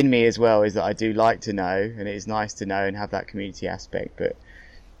in me as well is that I do like to know, and it is nice to know and have that community aspect, but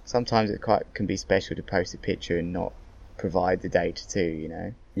sometimes it can be special to post a picture and not provide the data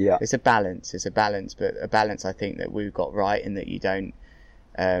too, Yeah. It's a balance, but a balance I think that we've got right in that you don't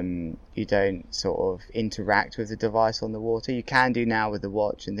sort of interact with the device on the water. You can do now with the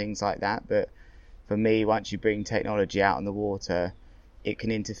watch and things like that, but for me, once you bring technology out on the water, it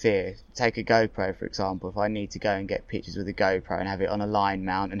can interfere. Take a GoPro, for example. If I need to go and get pictures with a GoPro and have it on a line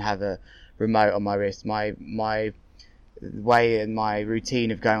mount and have a remote on my wrist, my way and my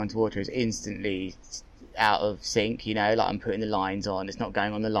routine of going onto water is instantly out of sync, like I'm putting the lines on, it's not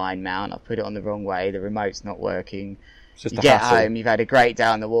going on the line mount, I've put it on the wrong way, the remote's not working. You get home, you've had a great day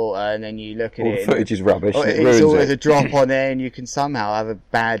on the water, and then you look at all it. The footage is rubbish. It's always a drop on there, and you can somehow have a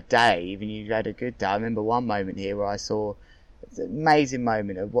bad day, even if you've had a good day. I remember one moment here where I saw an amazing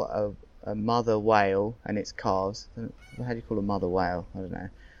moment of what a mother whale and its calves. How do you call a mother whale? I don't know.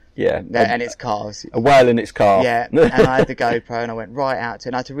 Yeah. And its calves. A whale in its calf. Yeah, and I had the GoPro and I went right out to it,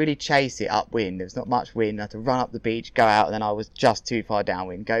 and I had to really chase it upwind. There was not much wind. I had to run up the beach, go out, and then I was just too far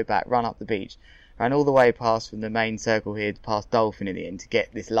downwind, go back, run up the beach. Ran all the way past from the main circle here past Dolphin in the end to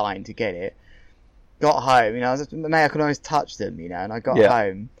get this line to get it. Got home, I could always touch them, and I got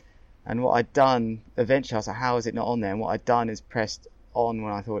home. And what I'd done, eventually I was like, how is it not on there? And what I'd done is pressed on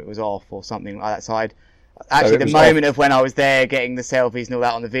when I thought it was off or something like that. So the moment of when I was there getting the selfies and all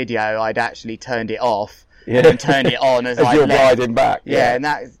that on the video, I'd actually turned it off and turned it on as you're riding back. Yeah, and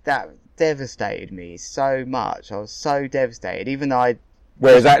that devastated me so much. I was so devastated, even though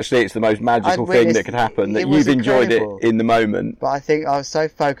whereas actually it's the most magical thing that could happen, that you've enjoyed it in the moment. But I think I was so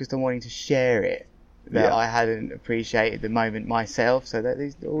focused on wanting to share it that Yeah. I hadn't appreciated the moment myself. So that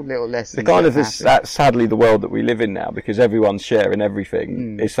these all little lessons. The kind of that's sadly the world that we live in now, because everyone's sharing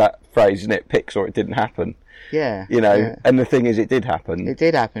everything. It's that phrase, isn't it? Pics or it didn't happen. Yeah. And the thing is, it did happen. It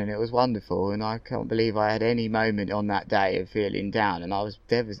did happen, and it was wonderful. And I can't believe I had any moment on that day of feeling down, and I was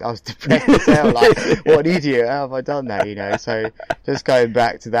depressed as hell. Like, what an idiot! How have I done that? So just going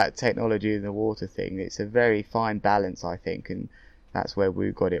back to that technology in the water thing, it's a very fine balance, I think, and that's where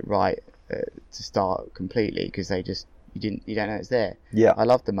we got it right to start completely, because you don't know it's there. Yeah. I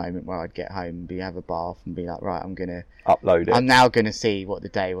loved the moment where I'd get home and have a bath and be like, right, I'm gonna upload it. I'm now gonna see what the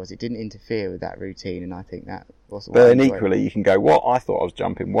day was. It didn't interfere with that routine, and I think that was. But then equally, you can go, what? I thought I was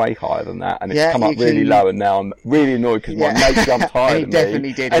jumping way higher than that, and it's come up really low, and now I'm really annoyed because my mate jumped higher and he than definitely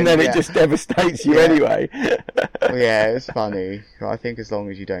me, didn't, and then it just devastates you anyway. Yeah, it's funny. I think as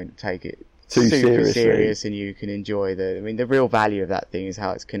long as you don't take it too super seriously. serious, and you can enjoy the real value of that thing is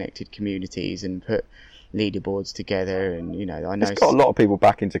how it's connected communities and put leaderboards together, and I know It's got a lot of people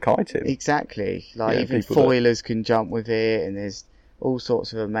back into kiting. Exactly, like Yeah, even foilers can jump with it, and there's all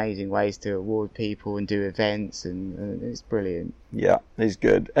sorts of amazing ways to award people and do events, and it's brilliant. Yeah, it's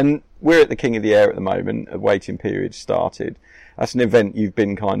good. And we're at the King of the Air at the moment. A waiting period started. That's an event you've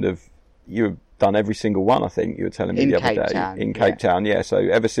done every single one, I think you were telling me the other day. In Cape Town, yeah. So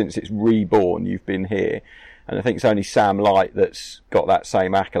ever since it's reborn, you've been here. And I think it's only Sam Light that's got that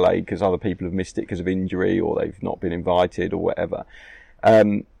same accolade, because other people have missed it because of injury or they've not been invited or whatever.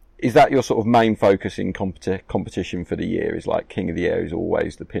 Is that your sort of main focus in competition for the year? Is like King of the Air is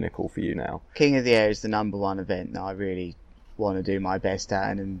always the pinnacle for you now? King of the Air is the number one event that I really want to do my best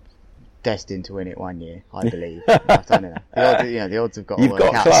at, and I'm destined to win it one year, I believe. I don't know. The odds have got to work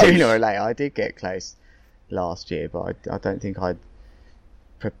out sooner or later. I did get close last year, but I don't think I'd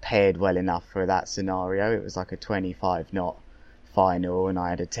prepared well enough for that scenario. It was like a 25 knot final, and I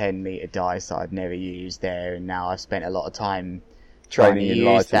had a 10 metre dice that I'd never used there, and now I've spent a lot of time training to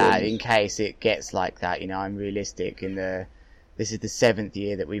use that in case it gets like that. I'm realistic, and this is the 7th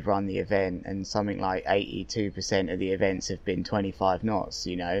year that we've run the event, and something like 82% of the events have been 25 knots.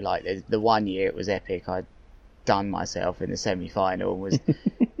 Like the one year it was epic. I'd done myself in the semi-final, was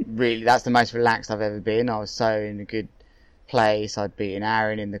really, that's the most relaxed I've ever been. I was so in a good place. I'd beaten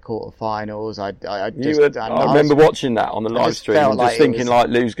Aaron in the quarterfinals. I remember watching that on the live stream and just thinking, like,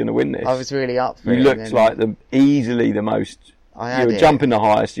 Lou's going to win this. I was really up for it. You looked like easily the most. You were jumping the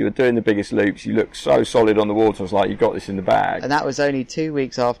highest. You were doing the biggest loops. You looked so solid on the water. I was like, you got this in the bag. And that was only 2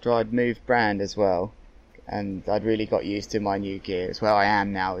 weeks after I'd moved brand as well. And I'd really got used to my new gear. It's where I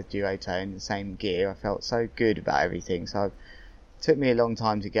am now with Duotone, the same gear. I felt so good about everything. So it took me a long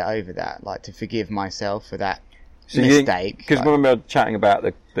time to get over that, like to forgive myself for that mistake. Because when we were chatting about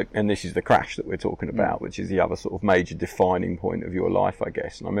and this is the crash that we're talking about, which is the other sort of major defining point of your life, I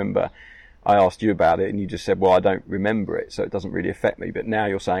guess. And I remember I asked you about it and you just said, well, I don't remember it, so it doesn't really affect me. But now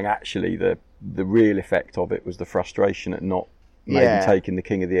you're saying actually the real effect of it was the frustration at not maybe taking the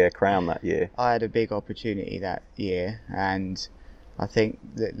King of the Air crown that year. I had a big opportunity that year, and I think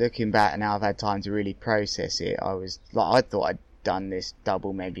that looking back now, I've had time to really process it. I thought I'd done this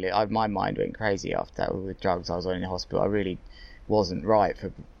double mega loop. My mind went crazy after that with the drugs I was on in the hospital. I really wasn't right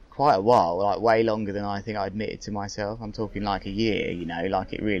for quite a while, like way longer than I think I admitted to myself. I'm talking like a year,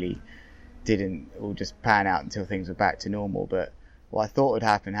 like it really didn't all just pan out until things were back to normal. But what I thought would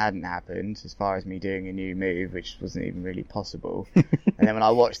happen hadn't happened, as far as me doing a new move, which wasn't even really possible. And then when I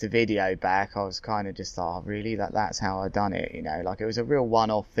watched the video back, I was kind of just like, oh, really? That's how I done it, Like it was a real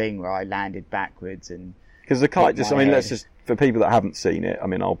one-off thing where I landed backwards and... Because the kite let's just, for people that haven't seen it,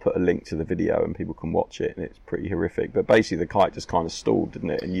 I'll put a link to the video and people can watch it, and it's pretty horrific. But basically the kite just kind of stalled,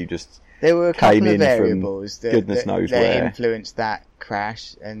 didn't it? And you just There were a couple of variables that influenced that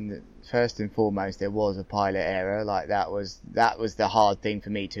crash, and first and foremost, there was a pilot error. Like that was the hard thing for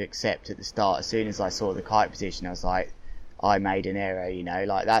me to accept at the start. As soon as I saw the kite position, I was like, I made an error,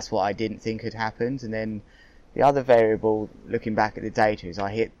 like that's what I didn't think had happened. And then the other variable, looking back at the data, is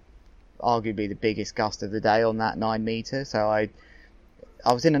I hit arguably the biggest gust of the day on that 9 metre. So I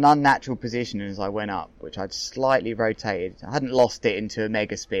was in an unnatural position as I went up, which I'd slightly rotated. I hadn't lost it into a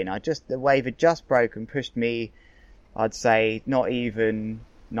mega spin. The wave had just broken, pushed me, I'd say, not even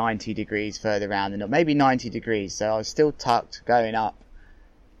 90 degrees further around than maybe 90 degrees. So I was still tucked going up,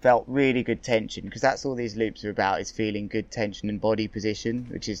 felt really good tension, because that's all these loops are about, is feeling good tension and body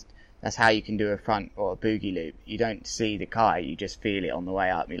position, that's how you can do a front or a boogie loop. You don't see the kite, you just feel it on the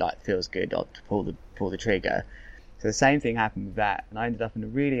way up. You like, feels good to pull the trigger. So the same thing happened with that, and I ended up in a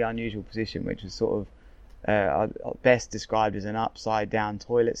really unusual position, which was sort of best described as an upside down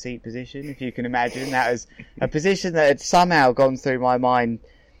toilet seat position, if you can imagine. That was a position that had somehow gone through my mind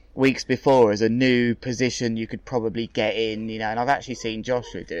weeks before as a new position you could probably get in, and I've actually seen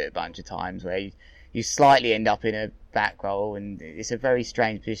Joshua do it a bunch of times where you slightly end up in a back roll, and it's a very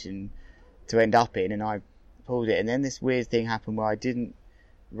strange position to end up in, and I pulled it, and then this weird thing happened where I didn't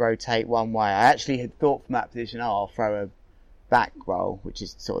rotate one way. I actually had thought from that position, I'll throw a back roll, which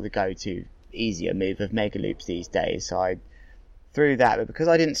is sort of the go-to easier move of mega loops these days. So I threw that, but because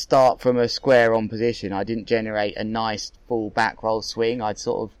I didn't start from a square on position, I didn't generate a nice full back roll swing. I'd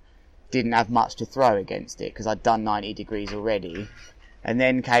sort of didn't have much to throw against it because I'd done 90 degrees already. And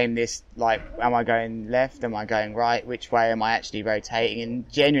then came this, like, am I going left? Am I going right? Which way am I actually rotating?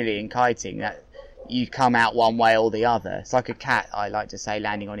 And generally in kiting, that you come out one way or the other. It's like a cat, I like to say,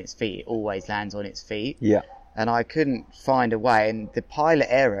 landing on its feet. It always lands on its feet. Yeah. And I couldn't find a way. And the pilot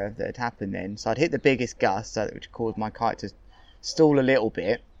error that had happened then, so I'd hit the biggest gust, which caused my kite to stall a little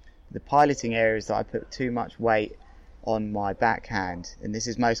bit. The piloting error is that I put too much weight on my backhand, and this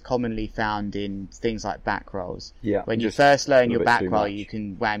is most commonly found in things like back rolls. Yeah, when you first learn your back roll, you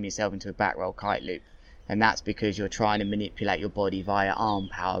can wham yourself into a back roll kite loop, and that's because you're trying to manipulate your body via arm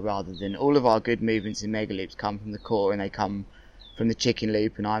power rather than... All of our good movements in mega loops come from the core, and they come from the chicken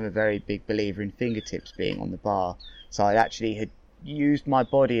loop, and I'm a very big believer in fingertips being on the bar. So I actually had used my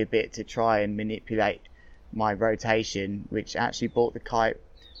body a bit to try and manipulate my rotation, which actually brought the kite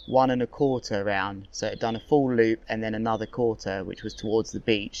 1 1/4 round, so it had done a full loop and then another quarter, which was towards the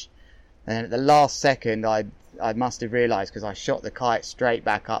beach. And then at the last second, I must have realised, because I shot the kite straight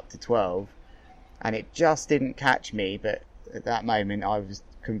back up to 12, and it just didn't catch me. But at that moment, I was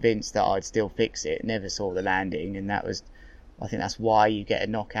convinced that I'd still fix it. Never saw the landing, and I think that's why you get a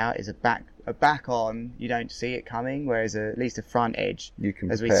knockout. Is a back on, you don't see it coming, whereas at least a front edge, you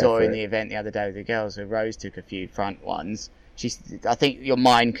can, as we saw in the event the other day with the girls, where Rose took a few front ones. I think your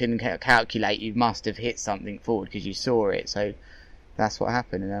mind can calculate you must have hit something forward because you saw it. So that's what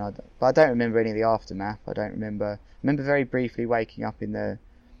happened. And then but I don't remember any of the aftermath. I remember very briefly waking up in the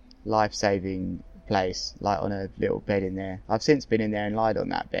life-saving place, like on a little bed in there. I've since been in there and lied on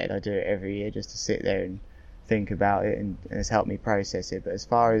that bed. I do it every year just to sit there and think about it, and it's helped me process it. But as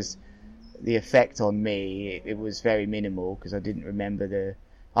far as the effect on me, it was very minimal because I didn't remember the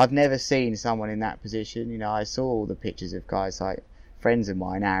I've never seen someone in that position. You know, I saw all the pictures of guys like friends of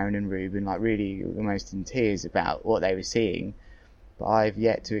mine, Aaron and Ruben, like really almost in tears about what they were seeing. But I've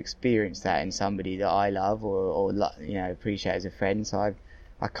yet to experience that in somebody that I love or you know, appreciate as a friend. So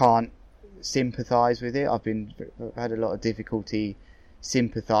I can't sympathise with it. I've had a lot of difficulty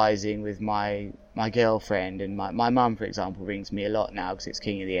sympathising with my girlfriend, and my mum, for example, rings me a lot now because it's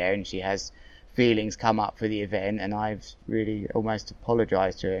King of the Air and she has feelings come up for the event, and I've really almost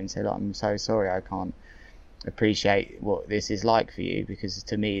apologised to her and said, I'm so sorry, I can't appreciate what this is like for you, because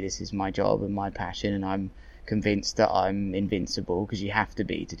to me this is my job and my passion, and I'm convinced that I'm invincible, because you have to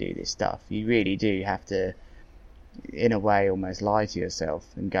be to do this stuff. You really do have to, in a way, almost lie to yourself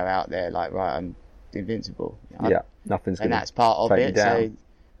and go out there like, right, I'm invincible. Nothing's going to that's part of it. So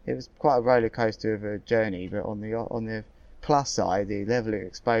it was quite a roller coaster of a journey, but on the plus side, the level of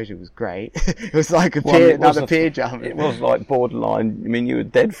exposure was great. It was like another pier jump. It was like borderline. I mean, you were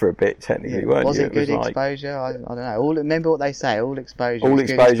dead for a bit technically, weren't was you? Was it good exposure? I don't know. Remember what they say? All exposure. All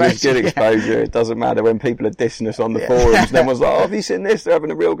exposure is good exposure. It doesn't matter when people are dissing us on the forums. Then was like, oh, have you seen this? They're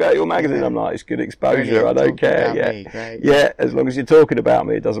having a real go at your magazine. I'm like, it's good exposure. I don't care. Yeah, as long as you're talking about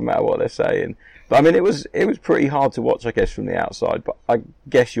me, it doesn't matter what they're saying. But I mean, it was pretty hard to watch, I guess, from the outside. But I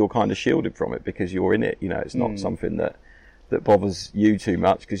guess you're kind of shielded from it because you're in it. You know, it's not something that bothers you too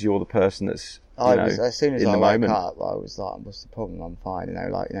much because you're the person that's as soon as I woke up, I was like, what's the problem? I'm fine. You know,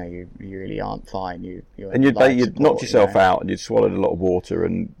 like, you really aren't fine. You'd knocked yourself out and you'd swallowed a lot of water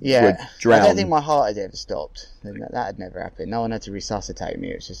and would drown. I don't think my heart had ever stopped. That had never happened. No one had to resuscitate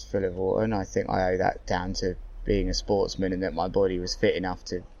me. It was just full of water, and I think I owe that down to being a sportsman and that my body was fit enough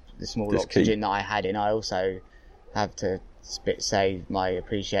to the small oxygen that I had in. I also have to say my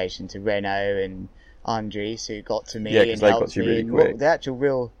appreciation to Renault and Andres, who got to me and helped me. Really quick. The actual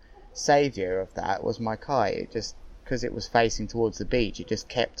real saviour of that was my kite. It just, because it was facing towards the beach, it just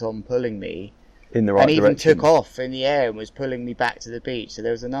kept on pulling me in the right direction. And even took off in the air and was pulling me back to the beach. So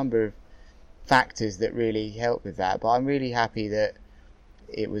there was a number of factors that really helped with that. But I'm really happy that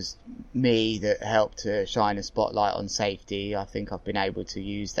it was me that helped to shine a spotlight on safety. I think I've been able to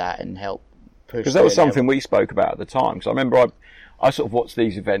use that and help push. Because that was something we spoke about at the time. Because I remember I sort of watched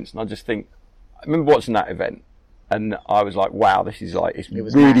these events and I just think, I remember watching that event and I was like, wow, this is like, it's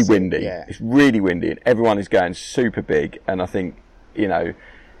really massive, windy. Yeah. It's really windy and everyone is going super big. And I think, you know,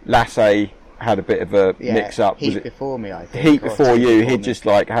 Lasse had a bit of a mix up. Heat before me, I think. Heat before you, he'd just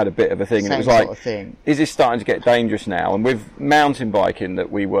like had a bit of a thing. Same and it was like, sort of thing. Is this starting to get dangerous now? And with mountain biking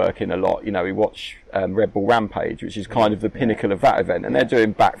that we work in a lot, you know, we watch Red Bull Rampage, which is kind of the pinnacle of that event. And they're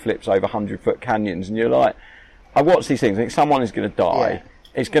doing backflips over 100-foot canyons. And you're like, I watch these things, I think someone is going to die. Yeah.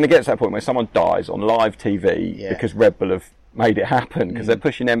 It's going to get to that point where someone dies on live TV because Red Bull have made it happen, because they're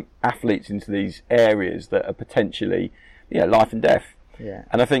pushing them athletes into these areas that are potentially, life and death. Yeah.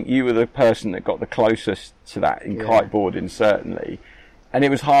 And I think you were the person that got the closest to that in kiteboarding, certainly. And it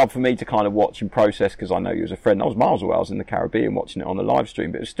was hard for me to kind of watch and process, because I know you as a friend. I was miles away. I was in the Caribbean watching it on the live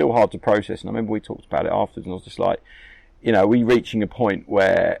stream, but it was still hard to process. And I remember we talked about it afterwards, and I was just like, are we reaching a point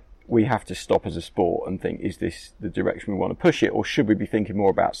where we have to stop as a sport and think, is this the direction we want to push it, or should we be thinking more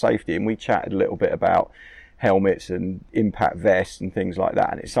about safety? And we chatted a little bit about helmets and impact vests and things like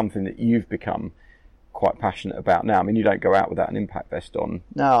that, and it's something that you've become quite passionate about now. I mean, you don't go out without an impact vest on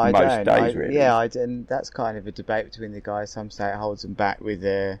most days, really. Yeah, and that's kind of a debate between the guys. Some say it holds them back with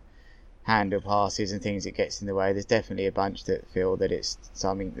the handle passes and things, it gets in the way. There's definitely a bunch that feel that it's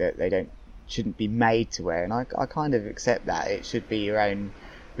something that they shouldn't be made to wear, and I kind of accept that. It should be your own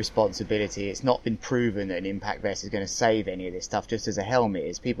responsibility. It's not been proven that an impact vest is going to save any of this stuff, just as a helmet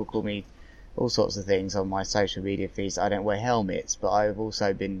is. People call me all sorts of things on my social media feeds. I don't wear helmets, but I've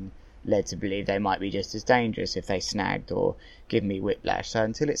also been led to believe they might be just as dangerous if they snagged or give me whiplash. So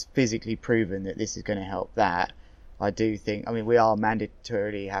until it's physically proven that this is going to help that, I do think, we are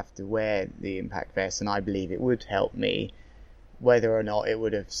mandatorily have to wear the impact vest, and I believe it would help me. Whether or not it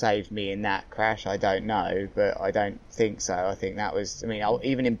would have saved me in that crash, I don't know, but I don't think so. I think that was,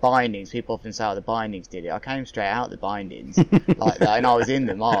 even in bindings, people often say, the bindings did it. I came straight out the bindings like that, and I was in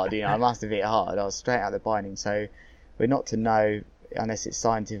them hard, I must have hit hard. I was straight out the bindings, so we're not to know unless it's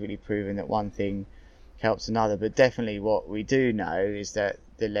scientifically proven that one thing helps another, but definitely what we do know is that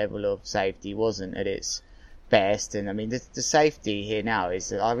the level of safety wasn't at its best, and the safety here now is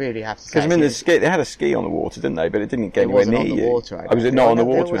that I really have to say, because they had a ski on the water, didn't they? But it didn't get anywhere near you. Was it not on the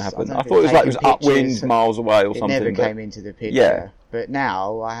water when it happened? I thought it was upwind, miles away or something. It never came into the picture. Yeah. But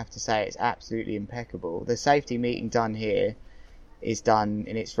now I have to say it's absolutely impeccable. The safety meeting done here is done,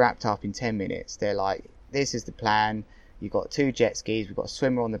 and it's wrapped up in 10 minutes. They're like, this is the plan. You've got 2 jet skis. We've got a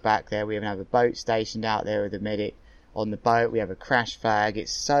swimmer on the back there. We even have a boat stationed out there with a medic on the boat. We have a crash flag.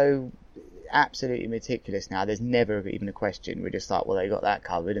 It's so absolutely meticulous now. There's never even a question. We're just like, well, they got that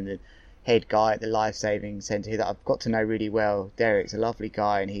covered. And the head guy at the life-saving centre here that I've got to know really well, Derek's a lovely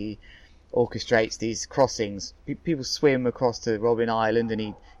guy, and he orchestrates these crossings. People swim across to Robin Island, and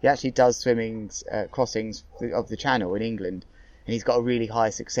he actually does crossings of the Channel in England, and he's got a really high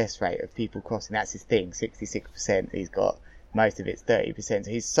success rate of people crossing. That's his thing, 66%. He's got most of it's 30%.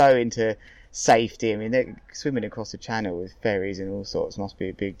 So he's so into safety. I mean, they're swimming across the Channel with ferries and all sorts must be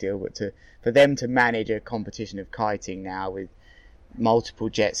a big deal, but for them to manage a competition of kiting now with multiple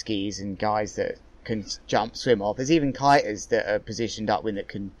jet skis and guys that can swim off, there's even kiters that are positioned upwind that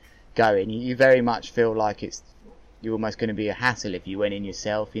can go in. You very much feel like you're almost going to be a hassle if you went in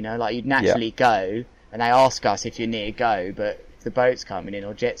yourself, like you'd naturally go, and they ask us if you're near go, but if the boat's coming in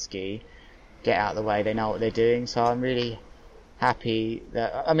or jet ski, get out of the way, they know what they're doing. So I'm really happy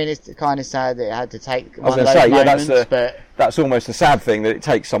that, I mean, it's kind of sad that it had to take one of those moments, but that's almost a sad thing that it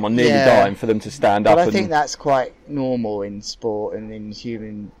takes someone nearly dying for them to stand up. But I think that's quite normal in sport and in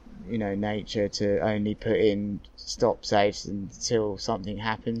human, nature, to only put in stop safes until something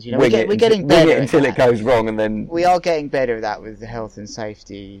happens. We're getting better until it goes wrong, and then we are getting better at that with the health and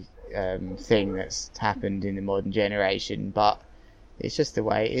safety thing that's happened in the modern generation. But it's just the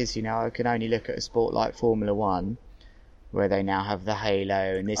way it is. I can only look at a sport like Formula One, where they now have the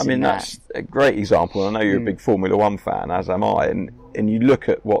halo and this. I mean, that's a great example. I know you're a big Formula One fan, as am I, and you look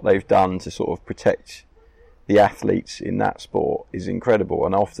at what they've done to sort of protect the athletes in that sport is incredible.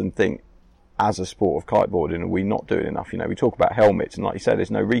 And I often think, as a sport of kiteboarding, are we not doing enough? We talk about helmets, and like you said,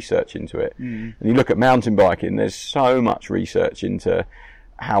 there's no research into it. And you look at mountain biking, there's so much research into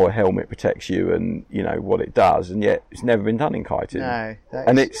how a helmet protects you and what it does, and yet it's never been done in kiting. No,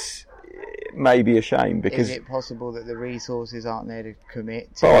 and it may be a shame, because is it possible that the resources aren't there to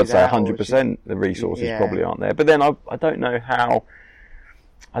commit to I'd say 100% the resources probably aren't there. But then I don't know how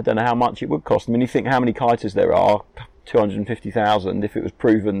much it would cost. I mean, you think how many kiters there are, 250,000, if it was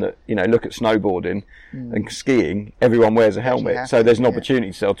proven that, look at snowboarding and skiing, everyone wears a helmet. So there's an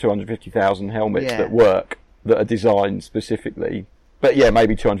opportunity to sell 250,000 helmets that work, that are designed specifically. But yeah,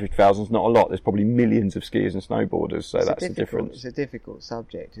 maybe 250,000 is not a lot. There's probably millions of skiers and snowboarders, so that's the difference. It's a difficult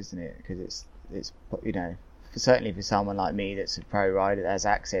subject, isn't it? Because it's certainly for someone like me that's a pro rider that has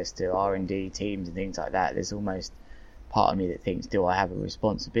access to R&D teams and things like that, there's almost part of me that thinks, do I have a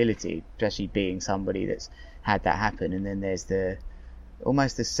responsibility, especially being somebody that's had that happen? And then there's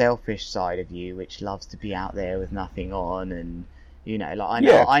almost the selfish side of you, which loves to be out there with nothing on, and I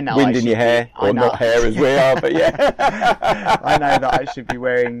know wind in your hair, or not hair as we are, but I know that I should be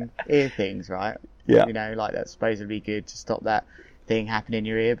wearing ear things, right? Yeah. Like that's supposedly good to stop that thing happening in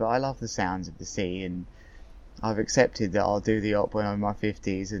your ear, but I love the sounds of the sea, and I've accepted that I'll do the op when I'm in my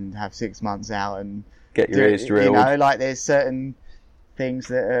 50s and have 6 months out and get your ears drilled. Like there's certain things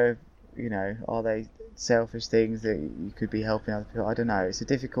that are, are they selfish things that you could be helping other people? I don't know. It's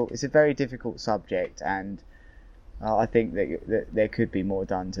a very difficult subject, and I think that there could be more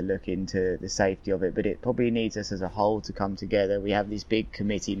done to look into the safety of it, but it probably needs us as a whole to come together. We have these big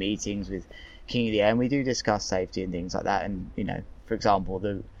committee meetings with King of the Air, and we do discuss safety and things like that. And, for example,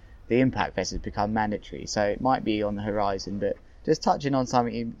 the impact vest has become mandatory, so it might be on the horizon. But just touching on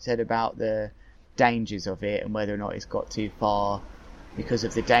something you said about the dangers of it and whether or not it's got too far because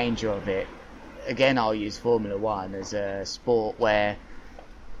of the danger of it, again, I'll use Formula One as a sport where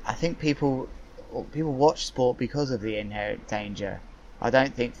I think people watch sport because of the inherent danger. I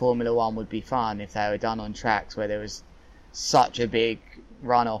don't think Formula One would be fun if they were done on tracks where there was such a big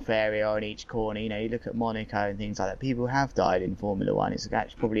run-off area on each corner. You look at Monaco and things like that. People have died in Formula One. It's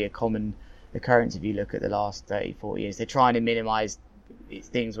actually probably a common occurrence if you look at the last 30, 40 years. They're trying to minimise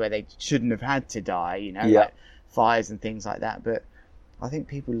things where they shouldn't have had to die, like fires and things like that. But I think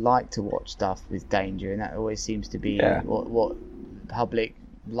people like to watch stuff with danger, and that always seems to be what public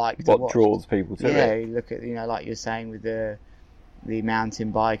like to watch. What draws people to it. Yeah, you look at, like you're saying with the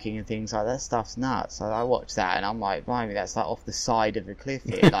mountain biking and things like that, stuff's nuts. So I watch that and I'm like, blimey, that's like off the side of a cliff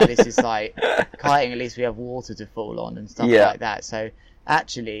here. Like this is like kiting, at least we have water to fall on and stuff like that. So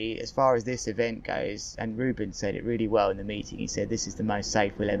actually, as far as this event goes, and Ruben said it really well in the meeting, he said this is the most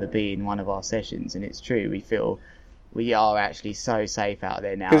safe we'll ever be in one of our sessions, and it's true. We feel we are actually so safe out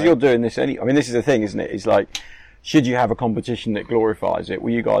there now. Because you're doing this I mean, this is the thing, isn't it? It's like, should you have a competition that glorifies it?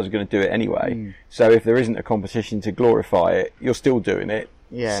 Well, you guys are going to do it anyway. So if there isn't a competition to glorify it, you're still doing it.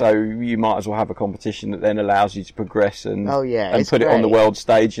 Yeah. So you might as well have a competition that then allows you to progress and it's put great. it on the world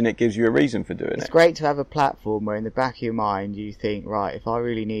stage, and it gives you a reason for doing it. It's great to have a platform where in the back of your mind you think, right, if I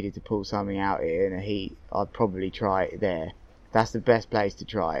really needed to pull something out here in a heat, I'd probably try it there. That's the best place to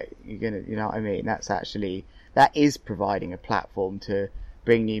try it. You're gonna, you know what I mean? That's actually that is providing a platform to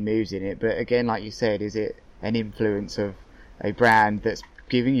bring new moves in it. But again, like you said, is it an influence of a brand that's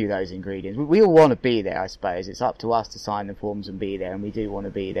giving you those ingredients? We all want to be there, I suppose. It's up to us to sign the forms and be there, and we do want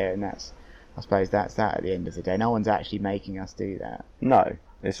to be there, and I suppose that's that at the end of the day. No one's actually making us do that. No,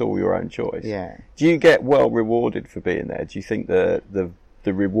 it's all your own choice. Yeah. Do you get well rewarded for being there? Do you think the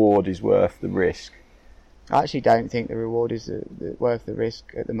reward is worth the risk? I actually don't think the reward is worth the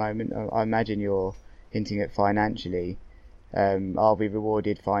risk at the moment. I imagine you're hinting at financially. I'll be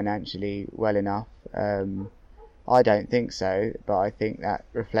rewarded financially well enough. I don't think so, but I think that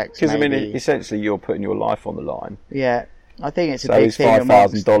reflects. Because I mean, essentially, you're putting your life on the line. Yeah, I think it's a so big is thing. So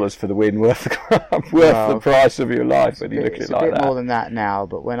is $5,000 for the win worth the price of your life when you look at it like that? It's a bit more than that now,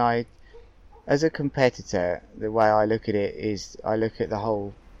 but as a competitor, the way I look at it is I look at the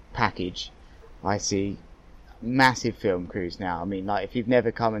whole package. I see massive film crews now. I mean, like, if you've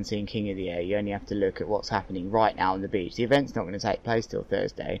never come and seen King of the Air, you only have to look at what's happening right now on the beach. The event's not going to take place till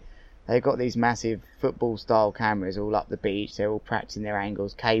Thursday. They've got these massive football-style cameras all up the beach. They're all practicing their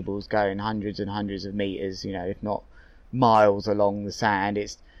angles, cables going hundreds and hundreds of metres, if not miles along the sand.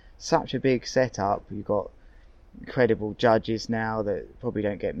 It's such a big setup. You've got incredible judges now that probably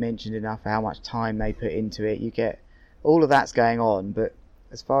don't get mentioned enough for how much time they put into it. You get all of that's going on, but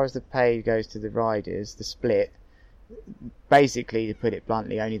as far as the pay goes to the riders, the split, basically, to put it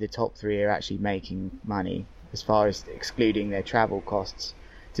bluntly, only the top three are actually making money as far as excluding their travel costs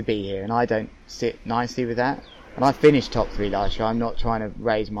to be here, and I don't sit nicely with that. And I finished top three last year. I'm not trying to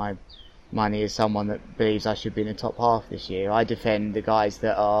raise my money as someone that believes I should be in the top half this year. I defend the guys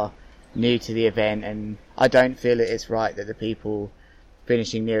that are new to the event, and I don't feel that it's right that the people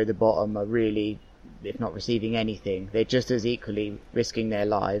finishing near the bottom are really, if not receiving anything, they're just as equally risking their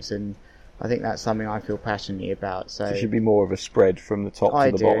lives, and I think that's something I feel passionately about. So there should be more of a spread from the top to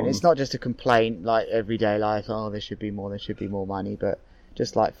the bottom. I do, and it's not just a complaint like everyday life, there should be more money, but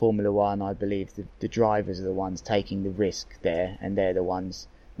just like Formula One, I believe the drivers are the ones taking the risk there, and they're the ones,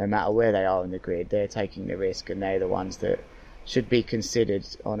 no matter where they are on the grid, they're taking the risk, and they're the ones that should be considered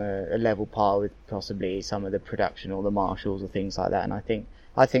on a level par with possibly some of the production or the marshals or things like that. And I think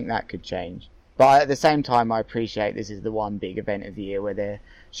that could change. But at the same time, I appreciate this is the one big event of the year where they're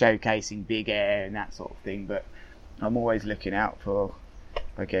showcasing big air and that sort of thing. But I'm always looking out for,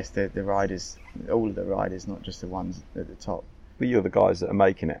 I guess, the riders, all of the riders, not just the ones at the top. But you're the guys that are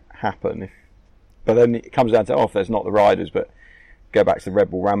making it happen. But then it comes down to, if there's not the riders, but go back to the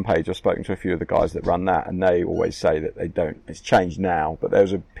Red Bull Rampage. I've spoken to a few of the guys that run that, and they always say that they don't. It's changed now, but there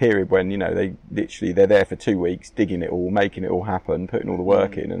was a period when they're there for 2 weeks, digging it all, making it all happen, putting all the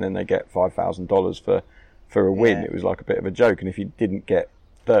work in, and then they get $5,000 for a win. It was like a bit of a joke, and if you didn't get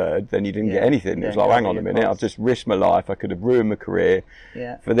third, then you didn't get anything. It was like, hang on a minute, I've just risked my life. I could have ruined my career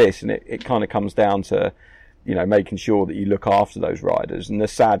for this, and it kind of comes down to making sure that you look after those riders. And the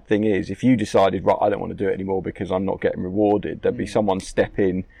sad thing is, if you decided, right, I don't want to do it anymore because I'm not getting rewarded, there'd be someone step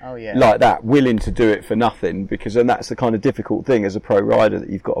in like that, willing to do it for nothing, because then that's the kind of difficult thing as a pro rider that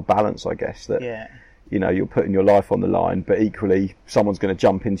you've got to balance, I guess, that you're putting your life on the line, but equally someone's going to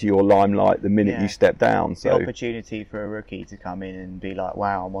jump into your limelight the minute you step down. So the opportunity for a rookie to come in and be like,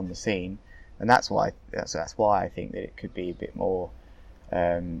 wow, I'm on the scene, and that's why I think that it could be a bit more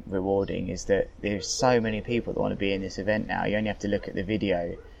rewarding, is that there's so many people that want to be in this event now. You only have to look at the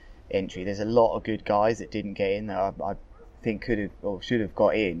video entry. There's a lot of good guys that didn't get in that I think could have or should have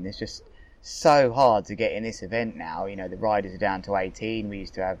got in. It's just so hard to get in this event now. The riders are down to 18. We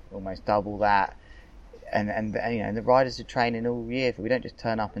used to have almost double that, and the riders are training all year. We don't just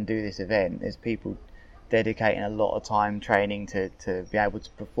turn up and do this event. There's people dedicating a lot of time training to be able to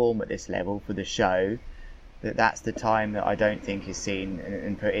perform at this level for the show. That's the time that I don't think is seen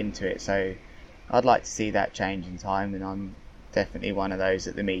and put into it. So I'd like to see that change in time, and I'm definitely one of those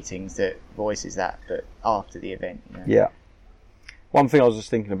at the meetings that voices that, but after the event. Yeah. One thing I was just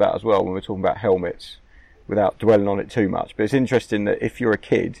thinking about as well when we're talking about helmets, without dwelling on it too much, but it's interesting that if you're a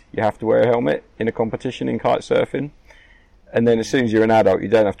kid, you have to wear a helmet in a competition in kite surfing, and then as soon as you're an adult, you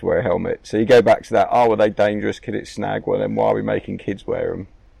don't have to wear a helmet. So you go back to that, were they dangerous? Could it snag? Well, then why are we making kids wear them?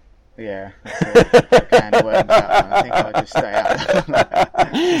 Yeah, that's a can of worms, that one. I think I'll just stay out.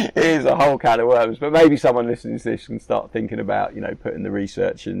 It is a whole can of worms, but maybe someone listening to this can start thinking about, putting the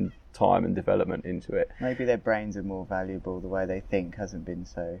research and time and development into it. Maybe their brains are more valuable. The way they think hasn't been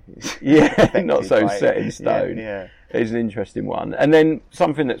so not so set in stone. Yeah. It's an interesting one. And then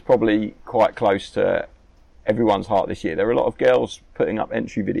something that's probably quite close to everyone's heart this year, there are a lot of girls putting up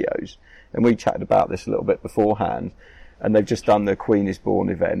entry videos, and we chatted about this a little bit beforehand. And they've just done the Queen is Born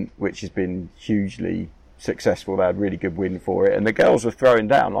event, which has been hugely successful. They had really good win for it, and the girls were throwing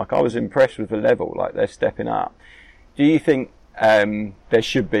down. Like, I was impressed with the level. Like, they're stepping up. Do you think there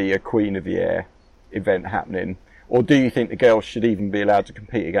should be a Queen of the Air event happening, or do you think the girls should even be allowed to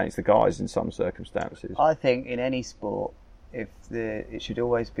compete against the guys in some circumstances? I think in any sport, it should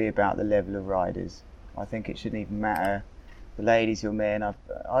always be about the level of riders. I think it shouldn't even matter the ladies or men.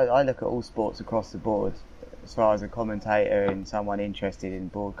 I look at all sports across the board. As far as a commentator and someone interested in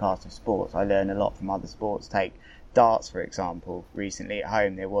broadcast of sports, I learn a lot from other sports. Take darts, for example. Recently at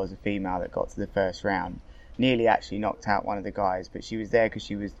home, there was a female that got to the first round. Nearly actually knocked out one of the guys, but she was there because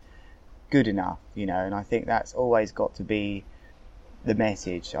she was good enough, you know, and I think that's always got to be the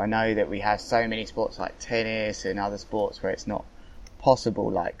message. I know that we have so many sports like tennis and other sports where it's not possible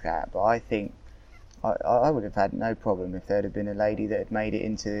like that, but I think I would have had no problem if there'd have been a lady that had made it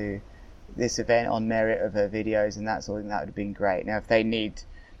into this event on merit of her videos and that sort of thing. That would have been great. Now, if they need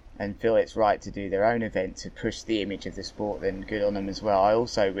and feel it's right to do their own event to push the image of the sport, then good on them as well. I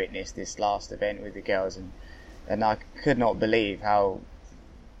also witnessed this last event with the girls, and I could not believe how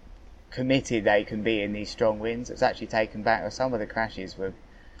committed they can be in these strong winds. It was actually taken back. Some of the crashes were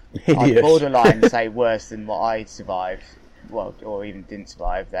I'd borderline say worse than what I survived, well, or even didn't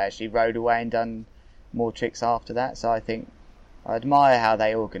survive. They actually rode away and done more tricks after that. So I think I admire how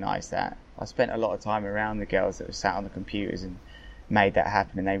they organised that. I spent a lot of time around the girls that were sat on the computers and made that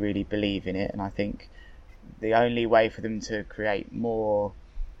happen, and they really believe in it. And I think the only way for them to create more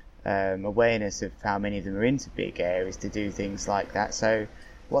awareness of how many of them are into big air is to do things like that. So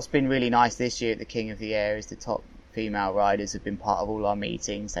what's been really nice this year at the King of the Air is the top female riders have been part of all our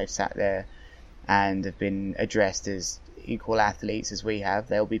meetings. They've sat there and have been addressed as equal athletes as we have.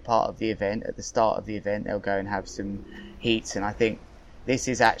 They'll be part of the event. At the start of the event, they'll go and have some heats, and I think this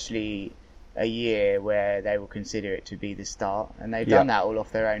is actually a year where they will consider it to be the start, and they've done that all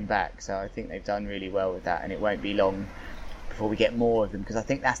off their own back. So I think they've done really well with that, and it won't be long before we get more of them, because I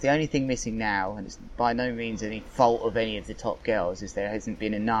think that's the only thing missing now, and it's by no means any fault of any of the top girls, is there hasn't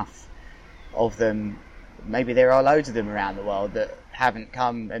been enough of them. Maybe there are loads of them around the world that haven't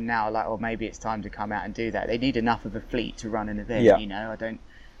come and now like, well, maybe it's time to come out and do that. They need enough of a fleet to run an event, you know.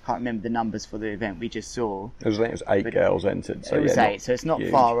 Can't remember the numbers for the event we just saw. I think it was 8 girls entered. So it was 8, so it's not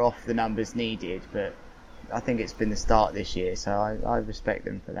far off the numbers needed, but I think it's been the start this year, so I respect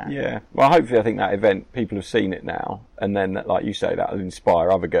them for that. Yeah, well, hopefully I think that event, people have seen it now, and then, like you say, that will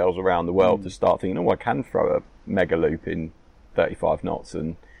inspire other girls around the world to start thinking, oh, I can throw a mega loop in 35 knots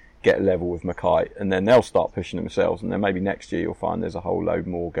and get a level with my kite, and then they'll start pushing themselves, and then maybe next year you'll find there's a whole load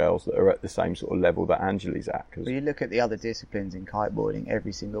more girls that are at the same sort of level that Angeli's at. Well, you look at the other disciplines in kiteboarding,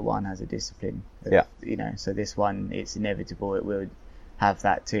 every single one has a discipline. You know, so this one, it's inevitable it will have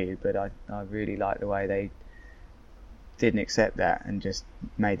that too, but I really like the way they didn't accept that and just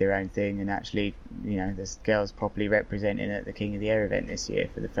made their own thing, and actually, you know, there's girls properly representing at the King of the Air event this year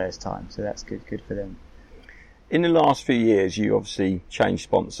for the first time, so that's good for them. In the last few years, you obviously changed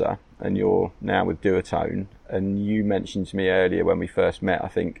sponsor, and you're now with Duotone. And you mentioned to me earlier when we first met, I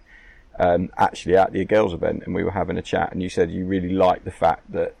think, actually at the girls event, and we were having a chat, and you said you really liked the fact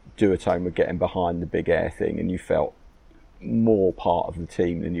that Duotone were getting behind the big air thing, and you felt more part of the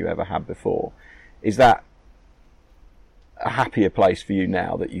team than you ever had before. Is that a happier place for you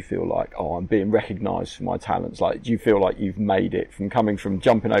now, that you feel like, oh, I'm being recognised for my talents? Like, do you feel like you've made it from coming from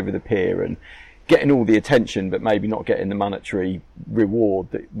jumping over the pier and getting all the attention but maybe not getting the monetary reward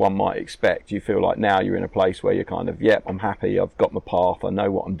that one might expect? Do you feel like now you're in a place where you're kind of, yep, I'm happy, I've got my path, I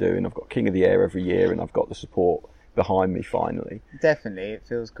know what I'm doing, I've got King of the Air every year, and I've got the support behind me finally? Definitely, it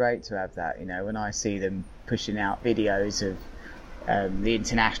feels great to have that. You know, when I see them pushing out videos of the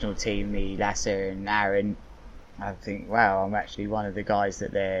international team, the Lasser and Aaron, I think, wow, I'm actually one of the guys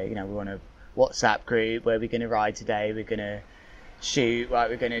that they're, you know, we're on a WhatsApp group where we're going to ride today, we're going to shoot, right,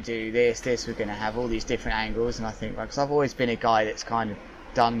 we're going to do this, we're going to have all these different angles. And I think, because I've always been a guy that's kind of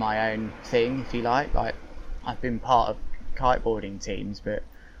done my own thing, if you like I've been part of kiteboarding teams, but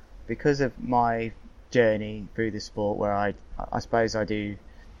because of my journey through the sport, where I suppose I do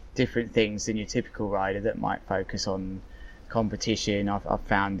different things than your typical rider that might focus on competition, I've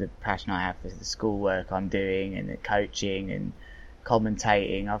found the passion I have for the schoolwork I'm doing and the coaching and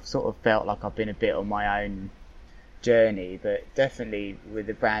commentating. I've sort of felt like I've been a bit on my own journey, but definitely with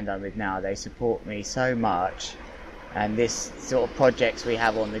the brand I'm with now, they support me so much, and this sort of projects we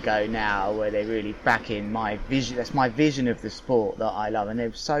have on the go now where they really back in my vision. That's my vision of the sport that I love, and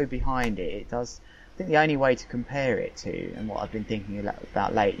they're so behind it. It does, I think the only way to compare it to, and what I've been thinking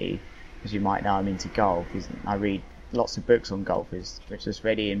about lately, as you might know, I'm into golf, is I read lots of books on golfers, which just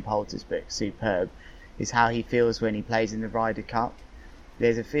read Ian Poulter's book, superb, is how he feels when he plays in the Ryder Cup.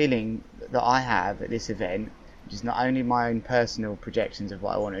 there's a feeling that I have at this event, which is not only my own personal projections of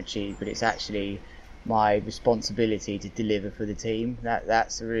what I want to achieve, but it's actually my responsibility to deliver for the team.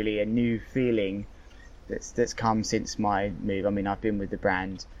 That's really a new feeling that's come since my move. I mean, I've been with the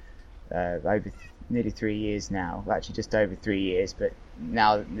brand over nearly 3 years now, actually just over 3 years, but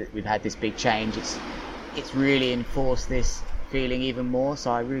now that we've had this big change, it's really enforced this feeling even more,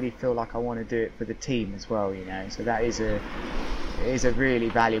 so I really feel like I want to do it for the team as well, you know. So that is a really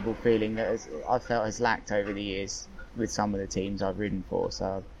valuable feeling that I felt has lacked over the years with some of the teams I've ridden for,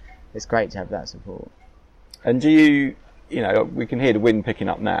 so it's great to have that support. And do you know, we can hear the wind picking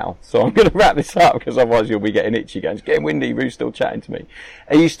up now, so I'm going to wrap this up because otherwise you'll be getting itchy again. It's getting windy, Ruth's still chatting to me.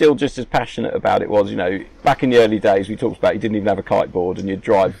 Are you still just as passionate about it was, you know, back in the early days we talked about you didn't even have a kite board and you'd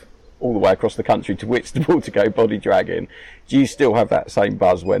drive all the way across the country to Whitstable to go body dragging. Do you still have that same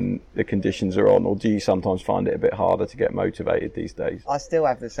buzz when the conditions are on, or do you sometimes find it a bit harder to get motivated these days? I still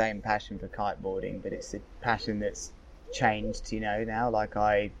have the same passion for kiteboarding, but it's a passion that's changed, you know, now. Like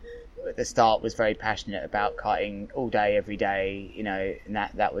I at the start was very passionate about kiting all day, every day, you know, and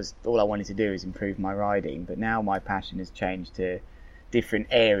that was all I wanted to do, is improve my riding. But now my passion has changed to different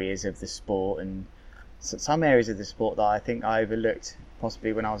areas of the sport, and some areas of the sport that I think I overlooked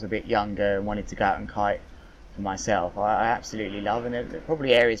possibly when I was a bit younger and wanted to go out and kite for myself. I absolutely love, and they're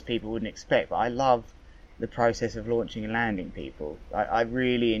probably areas people wouldn't expect, but I love the process of launching and landing people. I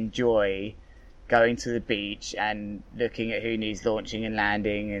really enjoy going to the beach and looking at who needs launching and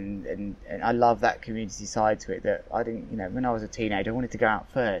landing, and I love that community side to it that I didn't, you know, when I was a teenager I wanted to go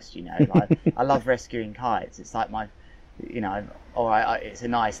out first, you know. Like, I love rescuing kites. It's like my, you know, it's a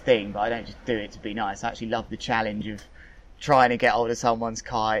nice thing, but I don't just do it to be nice. I actually love the challenge of trying to get hold of someone's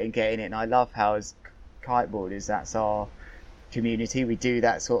kite and getting it, and I love how as kiteboarders that's our community, we do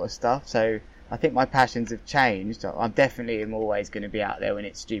that sort of stuff. So I think my passions have changed. I'm definitely am always going to be out there when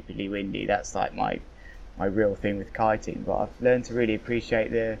it's stupidly windy. That's like my real thing with kiting. But I've learned to really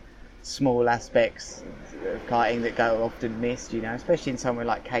appreciate the small aspects of kiting that go often missed. You know, especially in somewhere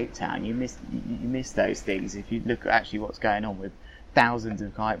like Cape Town, you miss those things. If you look at actually what's going on with thousands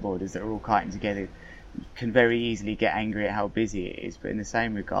of kiteboarders that are all kiting together, you can very easily get angry at how busy it is. But in the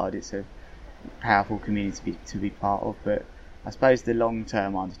same regard, it's a powerful community to be part of. But I suppose the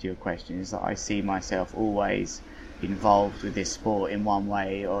long-term answer to your question is that I see myself always involved with this sport in one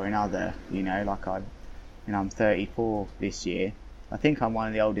way or another. You know, like I'm 34 this year. I think I'm one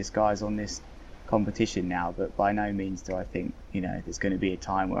of the oldest guys on this competition now, but by no means do I think, you know, there's going to be a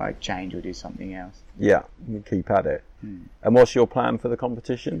time where I change or do something else. Yeah, you keep at it. And what's your plan for the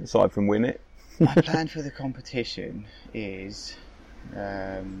competition aside from win it? My plan for the competition is,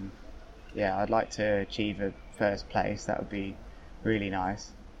 I'd like to achieve a first place. That would be really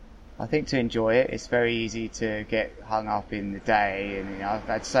nice. I think to enjoy it, it's very easy to get hung up in the day, and you know, I've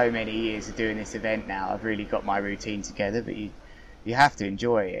had so many years of doing this event now. I've really got my routine together, but you have to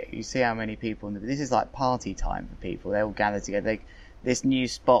enjoy it. You see how many people this is like party time for people. They all gather together. This new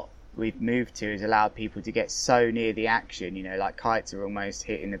spot we've moved to has allowed people to get so near the action, you know, like kites are almost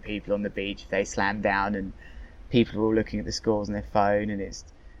hitting the people on the beach if they slam down, and people are all looking at the scores on their phone, and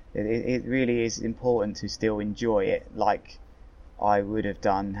it really is important to still enjoy it like I would have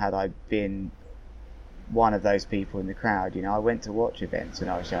done had I been one of those people in the crowd. You know, I went to watch events when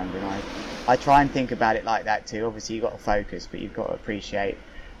I was younger, and I try and think about it like that too. Obviously you've got to focus, but you've got to appreciate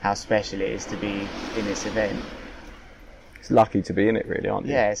how special it is to be in this event. It's lucky to be in it, really, aren't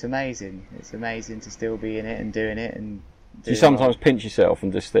you? Yeah, it's amazing. It's amazing to still be in it and doing it. And do you sometimes pinch yourself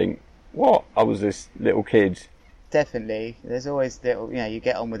and just think, what? I was this little kid. Definitely. There's always little, you know, you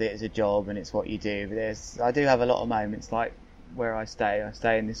get on with it as a job and it's what you do. But I do have a lot of moments like where I stay. I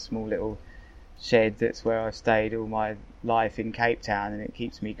stay in this small little shed that's where I've stayed all my life in Cape Town, and it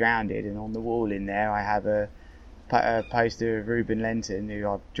keeps me grounded. And on the wall in there I have a poster of Ruben Lenton, who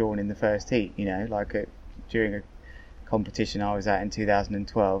I've drawn in the first heat, you know, like during a competition I was at in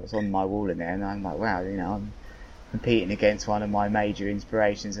 2012. It's on my wall in there, and I'm like, wow, you know, I'm competing against one of my major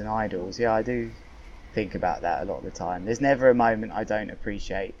inspirations and idols. Yeah, I do think about that a lot of the time. There's never a moment I don't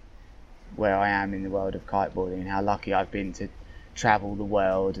appreciate where I am in the world of kiteboarding and how lucky I've been to travel the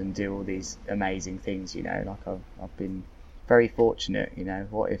world and do all these amazing things, you know. Like I've been very fortunate, you know.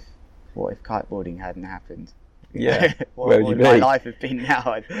 What if kiteboarding hadn't happened? Yeah, what would my life have been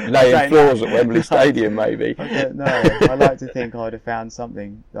now? Laying floors at Wembley Stadium, maybe. I don't know. I like to think I'd have found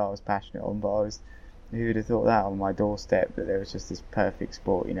something that I was passionate on, but who would have thought that on my doorstep, that there was just this perfect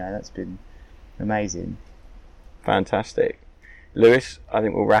sport, you know. That's been amazing. Fantastic. Lewis, I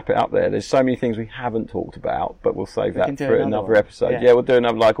think we'll wrap it up there. There's so many things we haven't talked about, but we'll save that for another episode. Yeah, we'll do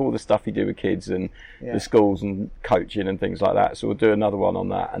another, like all the stuff you do with kids and the schools and coaching and things like that. So we'll do another one on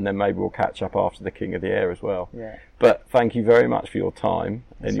that, and then maybe we'll catch up after the King of the Air as well. Yeah. But thank you very much for your time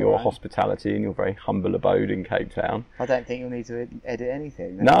and your hospitality and your very humble abode in Cape Town. I don't think you'll need to edit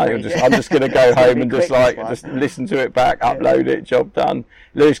anything. No, I'm just going to go home and just listen to it back, upload it, job done.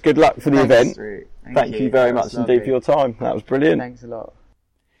 Lewis, good luck for the event. Thank you very much indeed for your time. That was brilliant. Thanks a lot.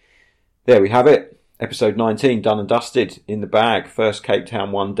 There we have it. Episode 19 done and dusted, in the bag. First Cape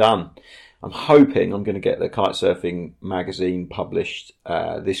Town one done. I'm hoping I'm going to get the Kitesurfing magazine published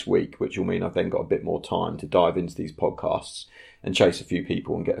this week, which will mean I've then got a bit more time to dive into these podcasts and chase a few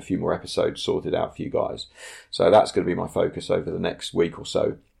people and get a few more episodes sorted out for you guys. So that's going to be my focus over the next week or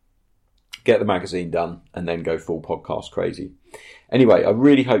so. Get the magazine done and then go full podcast crazy. Anyway, I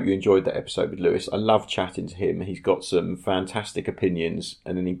really hope you enjoyed that episode with Lewis. I love chatting to him. He's got some fantastic opinions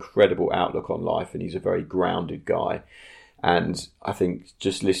and an incredible outlook on life, and he's a very grounded guy. And I think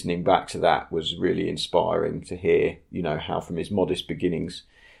just listening back to that was really inspiring to hear, you know, how from his modest beginnings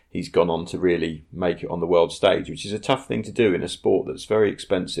he's gone on to really make it on the world stage, which is a tough thing to do in a sport that's very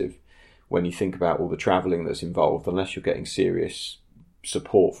expensive when you think about all the travelling that's involved. Unless you're getting serious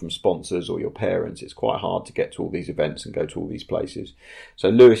support from sponsors or your parents, it's quite hard to get to all these events and go to all these places. So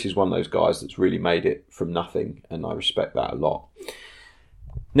Lewis is one of those guys that's really made it from nothing, and I respect that a lot.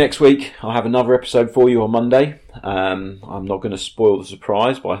 Next week I'll have another episode for you on Monday. I'm not going to spoil the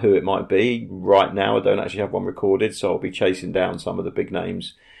surprise by who it might be. Right now I don't actually have one recorded, so I'll be chasing down some of the big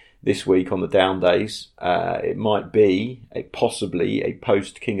names this week on the down days. It might be possibly a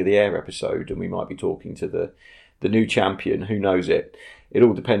post King of the Air episode, and we might be talking to the new champion. Who knows it? It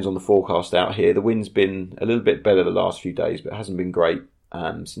all depends on the forecast out here. The wind's been a little bit better the last few days, but it hasn't been great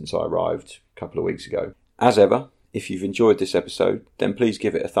since I arrived a couple of weeks ago. As ever, if you've enjoyed this episode, then please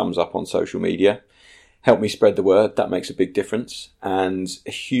give it a thumbs up on social media. Help me spread the word. That makes a big difference. And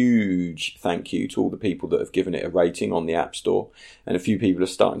a huge thank you to all the people that have given it a rating on the App Store. And a few people are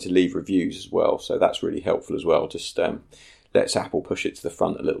starting to leave reviews as well. So that's really helpful as well. Just lets Apple push it to the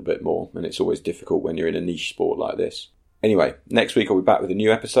front a little bit more. And it's always difficult when you're in a niche sport like this. Anyway, next week I'll be back with a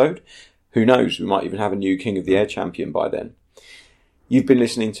new episode. Who knows? We might even have a new King of the Air champion by then. You've been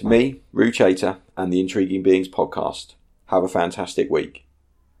listening to me, Roo Chater, and the Intriguing Beings podcast. Have a fantastic week.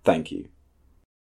 Thank you.